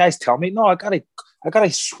 and the guys tell me, no, I gotta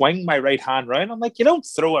swing my right hand round." I'm like, "You don't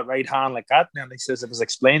throw a right hand like that." And he says, "It was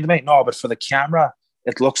explained to me, no, but for the camera,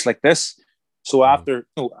 it looks like this." So after,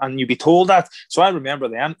 and you be told that. So I remember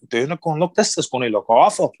then doing it, going, "Look, this is going to look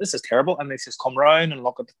awful. This is terrible." And they says, "Come round and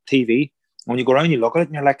look at the TV." And when you go around, you look at it,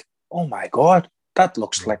 and you're like, "Oh my God, that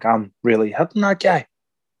looks like I'm really hitting that guy."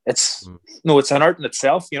 It's it's an art in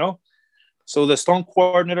itself, you know. So the stunt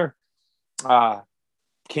coordinator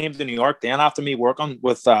came to New York then after me working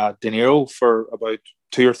with De Niro for about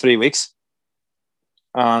 2 or 3 weeks.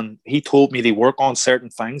 And he told me they work on certain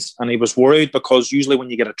things. And he was worried because usually when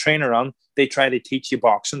you get a trainer on, they try to teach you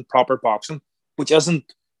boxing, proper boxing, which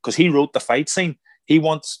isn't, because he wrote the fight scene. He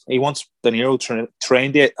wants De Niro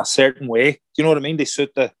trained it a certain way. Do you know what I mean? They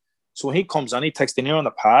suit the... So when he comes in, he takes De Niro on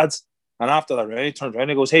the pads. And after the round, he turns around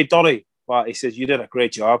and he goes, "Hey, Duddy." Well, he says, "You did a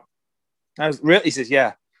great job." He says,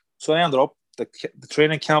 "Yeah." So I ended up, the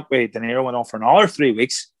training camp with De Niro went on for another 3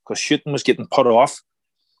 weeks because shooting was getting put off.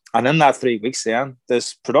 And in that 3 weeks then,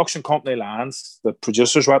 this production company lands, the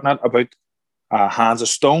producers, whatnot, about Hands of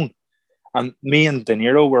Stone. And me and De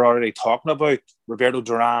Niro were already talking about Roberto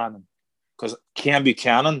Duran, because Ken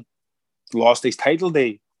Buchanan lost his title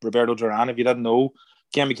to Roberto Duran. If you didn't know,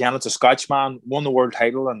 Ken Buchanan's a Scotchman, won the world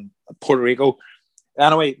title in Puerto Rico.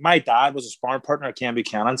 Anyway, my dad was a sparring partner at Ken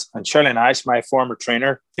Buchanan's, and Shirley Nash, my former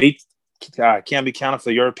trainer, beat Ken Buchanan for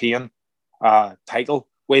the European title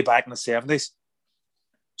way back in the 70s.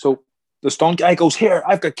 So the stunt guy goes, "Here,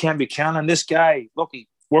 I've got Ken Buchanan. This guy, look, he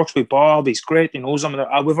works with Bob. He's great. He knows him.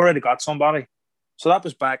 We've already got somebody." So that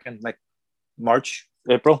was back in like March,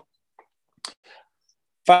 April.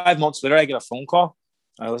 5 months later, I get a phone call.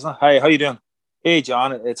 I listen, "Hi, how you doing?" "Hey,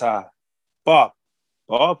 John, it's Bob."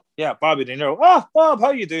 "Bob?" "Yeah, Bobby De Niro." "Oh, Bob, how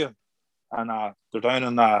you doing?" And they're down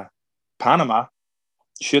in Panama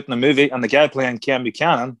shooting a movie, and the guy playing Ken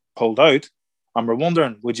Buchanan pulled out, and we're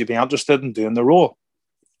wondering, would you be interested in doing the role?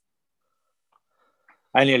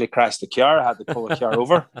 I nearly crashed the car. I had to pull the car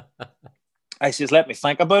over. I says, "Let me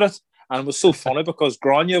think about it." And it was so funny because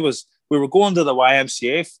we were going to the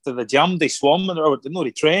YMCA, to the gym, they swum, or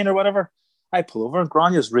they train or whatever. I pull over and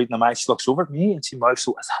Grania's reading the match. She looks over at me and she mouths,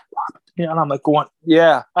 "So is that Robert?" And I'm like going,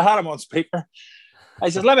 "Yeah." I had him on speaker. I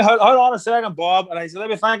said, "Let me hold on a second, Bob." And I said, "Let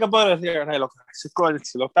me think about it here." And I said, "God,"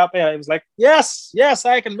 she looked at me. I was like, yes,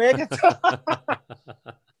 I can make it."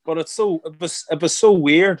 But it was so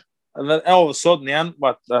weird. And then all of a sudden, then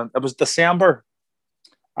it was December.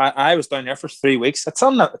 I was down there for 3 weeks. It's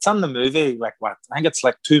on the movie. Like what? I think it's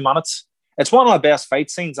like 2 minutes. It's one of the best fight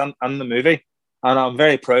scenes in the movie, and I'm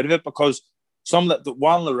very proud of it because one of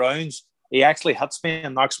the rounds he actually hits me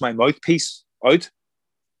and knocks my mouthpiece out.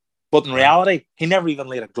 But in reality, he never even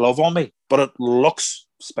laid a glove on me. But it looks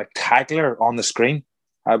spectacular on the screen.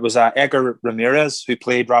 It was Edgar Ramirez who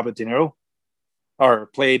played Robert De Niro, or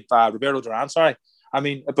played Roberto Duran. Sorry. I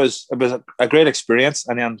mean, it was a great experience.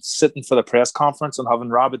 And then sitting for the press conference and having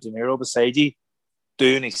Robert De Niro beside you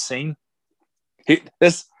doing his scene. Can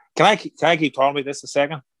I keep talking about this a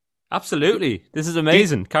second? Absolutely. This is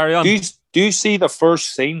amazing. Carry on. Do you see the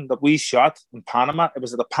first scene that we shot in Panama? It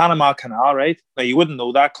was at the Panama Canal, right? Now, you wouldn't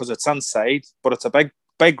know that because it's inside, but it's a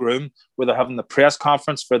big room where they're having the press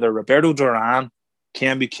conference for the Roberto Duran,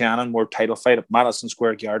 Ken Buchanan world title fight at Madison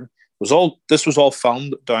Square Garden. This was all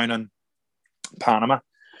filmed down in Panama,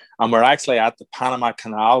 and we're actually at the Panama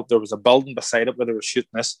Canal. There was a building beside it where they were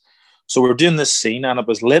shooting this. So we're doing this scene, and it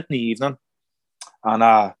was late in the evening,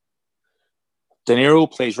 and De Niro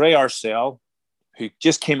plays Ray Arcel, who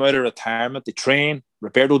just came out of retirement to train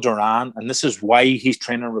Roberto Duran, and this is why he's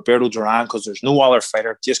training Roberto Duran, because there's no other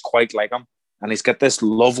fighter just quite like him, and he's got this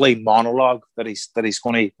lovely monologue that he's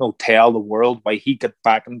going to tell the world why he got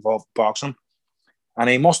back involved in boxing, and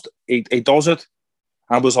he does it.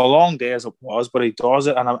 And it was a long day as it was, but he does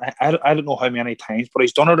it, and I don't know how many times, but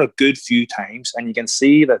he's done it a good few times, and you can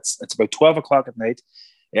see that it's about 12 o'clock at night.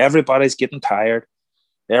 Everybody's getting tired.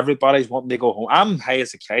 Everybody's wanting to go home. I'm high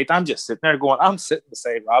as a kite. I'm just sitting there going, I'm sitting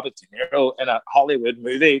beside Robert De Niro in a Hollywood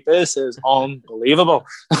movie. This is unbelievable.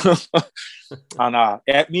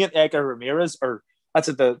 And me and Edgar Ramirez, or that's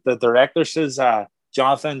it, the director says,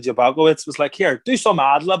 Jonathan Jabakowicz was like, "Here, do some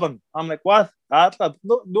ad-libbing." I'm like, "What? Ad-lib?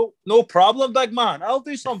 No problem, big man. I'll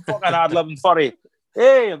do some fucking ad-libbing for you."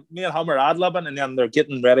 hey, me and him are ad-libbing, and then they're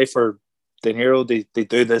getting ready for De Niro. They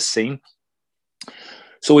do this scene.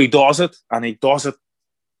 So he does it, and he does it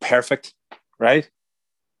perfect, right?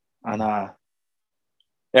 And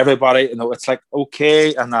everybody, it's like,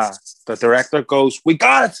 okay. And the director goes, we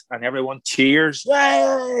got it. And everyone cheers.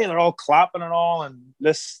 Yay! They're all clapping and all, and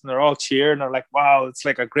listen, they're all cheering. They're like, wow, it's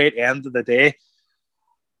like a great end of the day.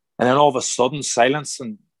 And then all of a sudden, silence,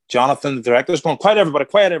 and Jonathan, the director, is going, quiet everybody,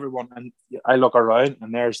 quiet everyone. And I look around,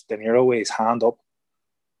 and there's De Niro with his hand up.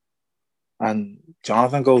 And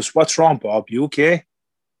Jonathan goes, what's wrong, Bob? You okay?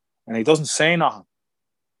 And he doesn't say nothing.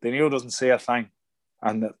 De Niro doesn't say a thing.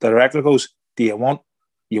 And the director goes, do you want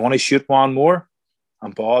to shoot one more?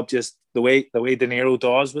 And Bob just, the way De Niro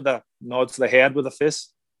does with the nods the head with a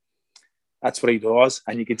fist, that's what he does.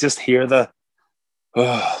 And you could just hear the,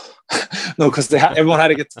 no, because everyone had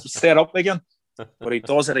to get set up again. But he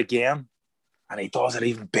does it again, and he does it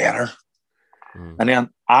even better. And then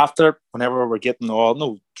after, whenever we're getting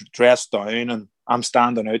all dressed down, and I'm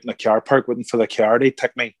standing out in the car park waiting for the car to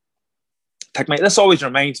take me. This always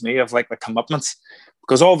reminds me of like the commitments,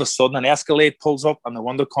 because all of a sudden an Escalade pulls up and the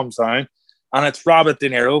window comes down, and it's Robert De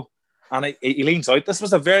Niro, and he leans out. This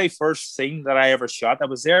was the very first scene that I ever shot. I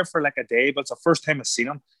was there for like a day, but it's the first time I've seen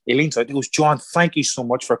him. He leans out. He goes, John, thank you so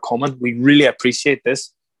much for coming. We really appreciate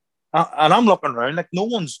this. And I'm looking around like no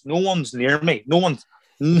one's near me.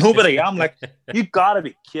 Nobody. I'm like, you gotta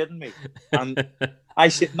be kidding me. And I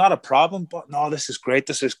said, not a problem, but no, this is great.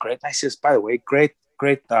 This is great. And I says, by the way, great.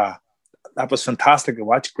 That was fantastic to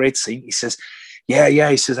watch. Great scene. He says, yeah.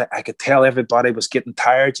 He says, I could tell everybody was getting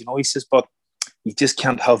tired, He says, but you just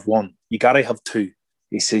can't have one. You got to have two.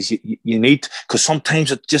 He says, you need, because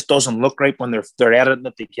sometimes it just doesn't look right when they're editing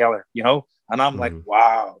it together, And I'm like,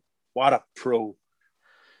 wow, what a pro.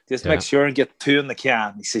 Just make sure and get two in the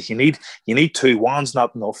can. He says, you need two. One's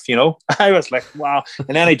not enough, I was like, wow. And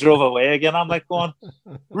then he drove away again. I'm like going,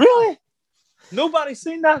 really? Nobody's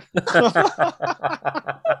seen that?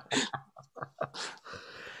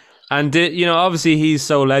 And obviously he's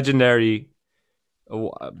so legendary.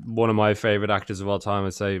 One of my favorite actors of all time.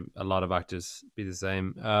 I'd say a lot of actors be the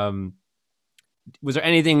same. Was there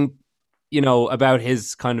anything, about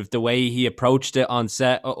his kind of the way he approached it on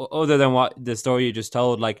set, other than what the story you just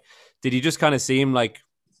told? Like, did he just kind of seem like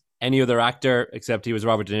any other actor except he was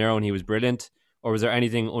Robert De Niro and he was brilliant? Or was there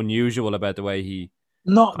anything unusual about the way he?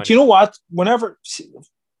 No, do you know what? Whenever,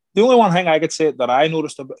 the only one thing I could say that I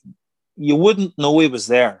noticed about, you wouldn't know he was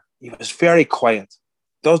there. He was very quiet.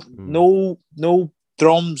 No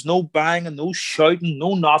drums, no banging, no shouting,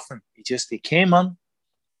 no nothing. He came in,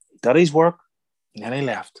 he did his work, and then he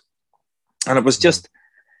left. And it was just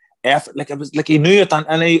effort. Like it was like he knew it, and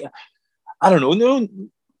I don't know. No,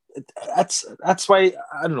 that's why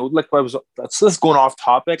I don't know. Like that's just going off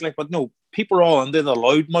topic. Like, but no, people are all into the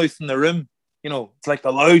loudmouth in the room. It's like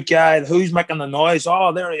the loud guy who's making the noise.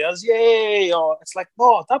 Oh, there he is! Yay! Oh, it's like,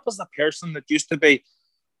 no, that was the person that used to be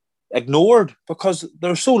ignored because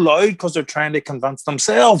they're so loud because they're trying to convince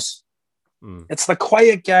themselves. It's the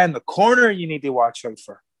quiet guy in the corner you need to watch out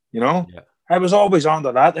for. Yeah. I was always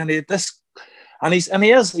onto that, and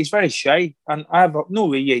he's very shy. And I have no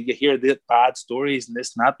way you hear the bad stories and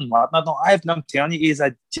this and that and whatnot. No, I'm telling you, he's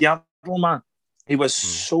a gentleman. He was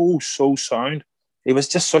so sound. He was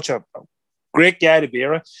just such a great guy to be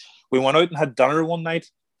around. We went out and had dinner one night.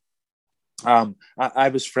 I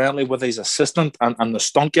was friendly with his assistant and the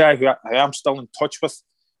stunt guy who I am still in touch with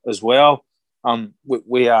as well.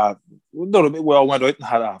 We all went out and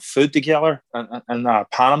had food together in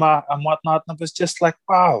Panama and whatnot, and it was just like,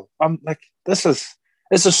 wow, I'm like, this is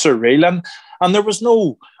surreal, and there was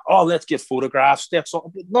no, oh, let's get photographs.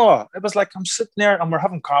 No, it was like I'm sitting there and we're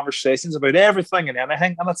having conversations about everything and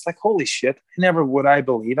anything, and it's like, holy shit, never would I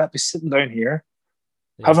believe I'd be sitting down here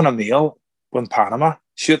having a meal in Panama,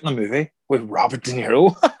 shooting a movie with Robert De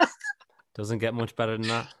Niro. Doesn't get much better than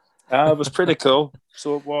that. It was pretty cool.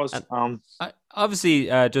 So it was. Obviously,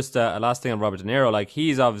 just a last thing on Robert De Niro. Like,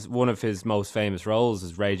 he's one of his most famous roles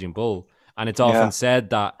is Raging Bull, and it's often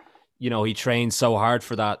said that he trained so hard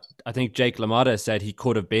for that. I think Jake LaMotta said he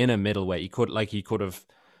could have been a middleweight. He could have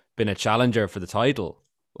been a challenger for the title.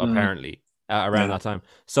 Apparently, around that time.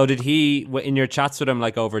 So did he, in your chats with him,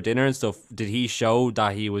 like over dinner and stuff, did he show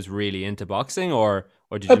that he was really into boxing, or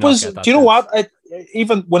did you? Do you know what?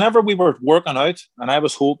 Even whenever we were working out and I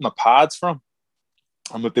was holding the pads for him,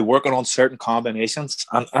 and we'd be working on certain combinations,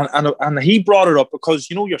 and he brought it up because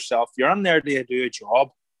yourself, you're in there to do a job.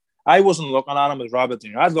 I wasn't looking at him as Robert De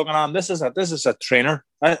Niro. I was looking at him. This is a trainer.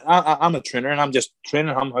 I'm a trainer, and I'm just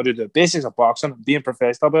training him how to do the basics of boxing, being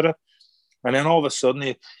professional about it. And then all of a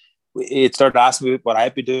sudden, he started asking me what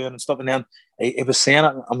I'd be doing and stuff. And then he was saying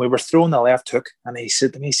it, and we were throwing the left hook. And he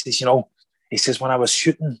said to me, he says, he says, when I was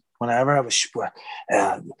shooting, whenever I was,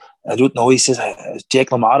 I don't know, he says,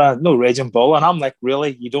 Jake LaMotta, no, Raging Bull. And I'm like,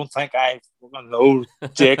 really? You don't think I know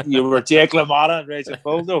Jake? You were Jake LaMotta and Raging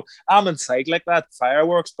Bull? No, I'm inside like that,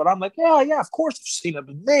 fireworks. But I'm like, yeah, of course I've seen it.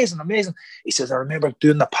 Amazing. He says, I remember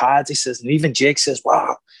doing the pads. He says, and even Jake says,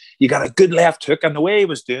 wow, you got a good left hook. And the way he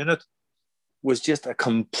was doing it was just a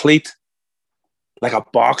complete, like a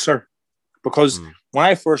boxer. Because when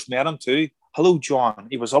I first met him too, hello, John.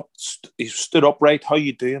 He was up, he stood upright. How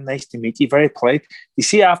you doing? Nice to meet you. Very polite. You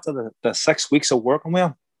see, after the 6 weeks of working with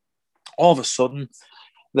him, all of a sudden,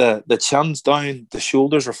 the chin's down, the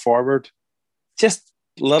shoulders are forward. Just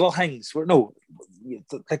little things.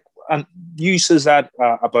 And you says that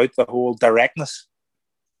about the whole directness,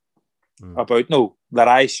 about that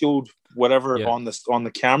I showed whatever on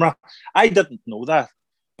the camera. I didn't know that,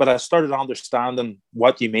 but I started understanding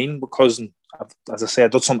what you mean because, as I said, I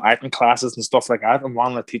did some acting classes and stuff like that. And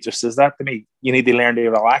one of the teachers says that to me, you need to learn to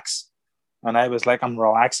relax. And I was like, I'm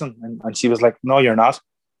relaxing. And she was like, no, you're not.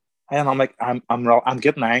 And I'm like, I'm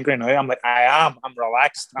getting angry now. I'm like, I'm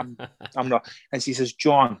relaxed. And she says,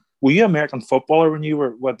 John, were you an American footballer when you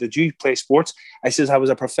were, did you play sports? I says, I was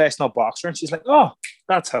a professional boxer. And she's like, oh,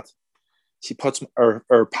 that's it. She puts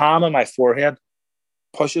her palm on my forehead,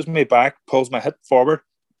 pushes me back, pulls my hip forward.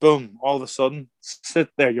 Boom, all of a sudden, sit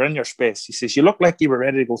there, you're in your space. She says, you look like you were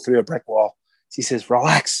ready to go through a brick wall. She says,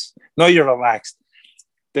 relax. No, you're relaxed.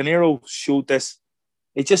 Niro showed this.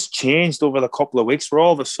 It just changed over the couple of weeks. Where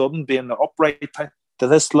all of a sudden, being the upright type to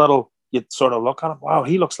this little, you'd sort of look at him, wow,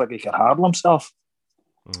 he looks like he can handle himself.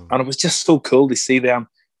 And it was just so cool to see them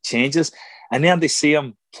changes. And then they see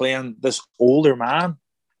him playing this older man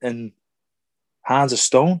in Hands of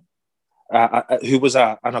Stone, who was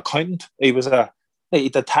an accountant. He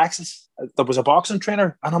did taxes. There was a boxing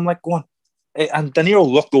trainer. And I'm like going, and Niro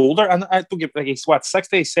looked older. And I don't get, like, he's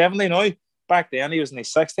 60, 70 now. Back then he was in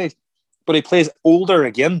his 60s. But he plays older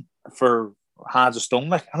again for Hands of Stone.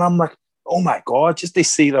 Like, and I'm like, oh my God, just to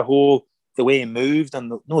see the way he moved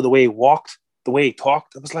and the way he walked, the way he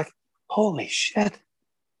talked. It was like, holy shit.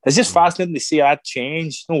 It's just fascinating to see that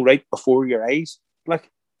change, right before your eyes. Like,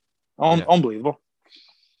 unbelievable.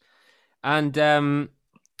 And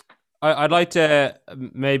I'd like to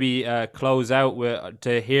maybe close out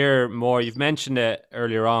to hear more. You've mentioned it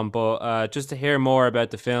earlier on, but just to hear more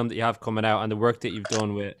about the film that you have coming out and the work that you've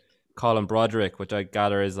done with Colin Broderick, which I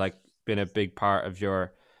gather is like been a big part of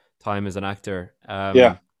your time as an actor.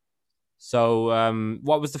 So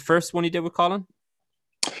what was the first one you did with Colin?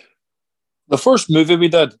 The first movie we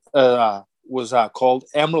did was called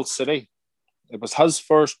Emerald City. It was his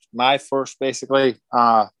first, my first, basically,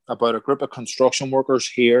 about a group of construction workers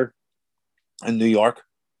here in New York.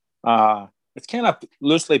 It's kind of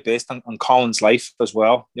loosely based on Colin's life as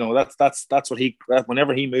well. That's what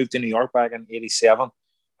whenever he moved to New York back in '87,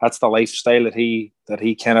 that's the lifestyle that he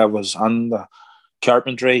kind of was on, the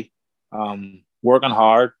carpentry, working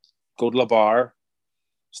hard, go to the bar,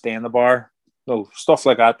 stay in the bar, stuff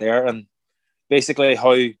like that there. And basically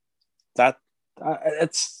how that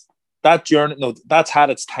journey, that's had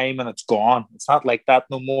its time and it's gone. It's not like that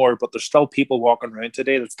no more, but there's still people walking around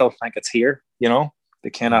today that still think it's here, they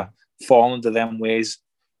kind of fall into them ways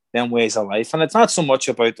of life. And it's not so much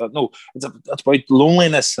about that. It's about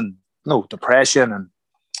loneliness and depression and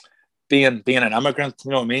being an immigrant.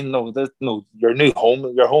 You know what I mean? Your new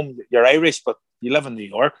home, you're Irish, but you live in New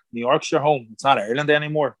York. New York's your home. It's not Ireland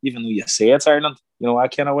anymore, even though you say it's Ireland,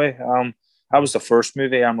 that kind of way. That was the first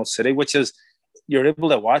movie, Emerald City, which is, you're able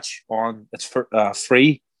to watch it's for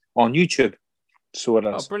free on YouTube. So it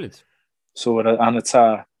is. Oh, brilliant. So it's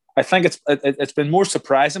I think it's been more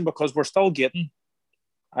surprising because we're still getting,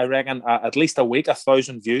 I reckon, at least a week,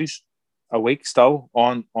 1,000 views a week still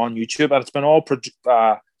on YouTube. And it's been all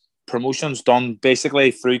promotions done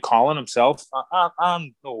basically through Colin himself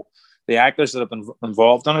and the actors that have been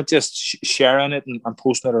involved in it, just sharing it and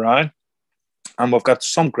posting it around. And we've got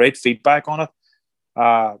some great feedback on it.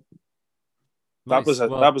 That was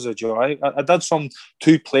a joy. I did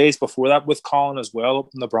 2 plays before that with Colin as well, up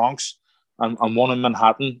in the Bronx and one in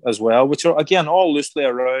Manhattan as well, which are, again, all loosely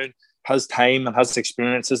around his time and his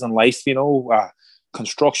experiences in life,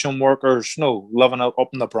 construction workers, living up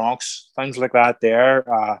in the Bronx, things like that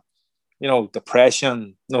there,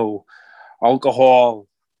 depression, alcohol,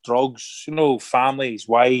 drugs, families,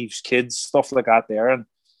 wives, kids, stuff like that there. And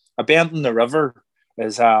A Bend in the River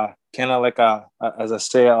is kind of like as I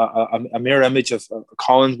say, a mirror image of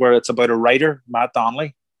Collins, where it's about a writer, Matt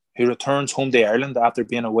Donnelly, who returns home to Ireland after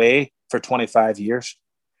being away for 25 years.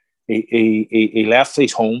 He left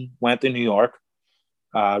his home, went to New York,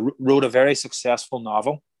 wrote a very successful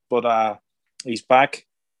novel, but he's back.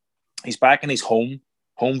 He's back in his home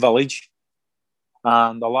village,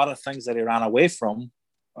 and a lot of things that he ran away from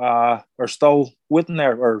are still within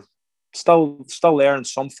there, or still there in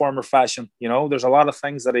some form or fashion. You know, there's a lot of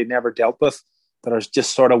things that he never dealt with that are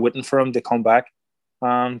just sort of waiting for him to come back.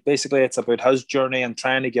 Basically, it's about his journey and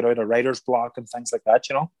trying to get out of writer's block and things like that.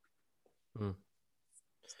 You know. Mm.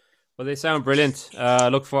 Well, they sound brilliant.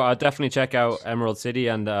 I'll definitely check out Emerald City,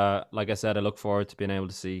 and like I said, I look forward to being able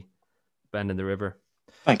to see Bend in the River.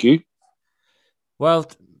 Thank you. Well,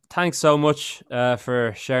 thanks so much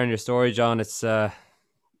for sharing your story, John. It's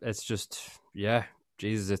just, yeah,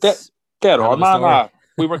 Jesus, it's dead on, man.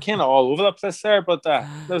 We were kind of all over the place there, but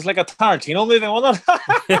there's like a Tarantino movie, wasn't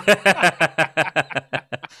it?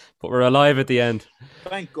 But we're alive at the end.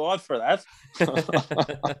 Thank God for that.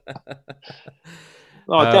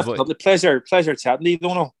 No, definitely. Pleasure chatting to you,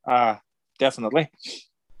 Donal. Definitely.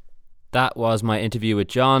 That was my interview with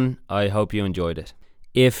John. I hope you enjoyed it.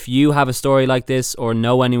 If you have a story like this or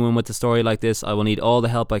know anyone with a story like this, I will need all the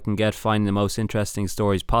help I can get finding the most interesting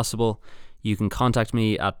stories possible. You can contact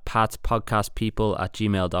me at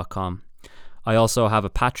patspodcastpeople@gmail.com. I also have a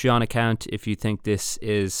Patreon account if you think this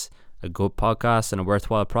is a good podcast and a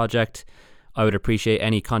worthwhile project. I would appreciate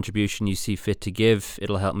any contribution you see fit to give.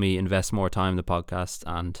 It'll help me invest more time in the podcast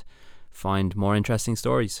and find more interesting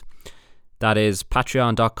stories. That is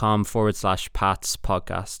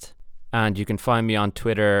patreon.com/patspodcast. And you can find me on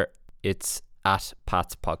Twitter. It's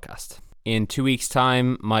 @patspodcast. In 2 weeks'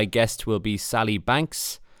 time, my guest will be Sally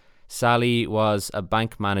Banks. Sally was a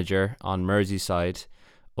bank manager on Merseyside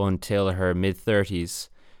until her mid-30s,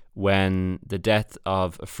 when the death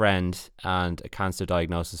of a friend and a cancer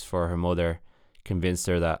diagnosis for her mother convinced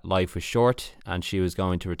her that life was short and she was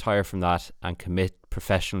going to retire from that and commit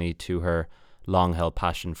professionally to her long-held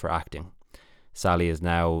passion for acting. Sally is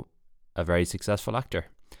now a very successful actor.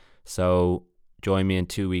 So join me in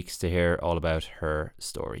 2 weeks to hear all about her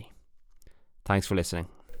story. Thanks for listening.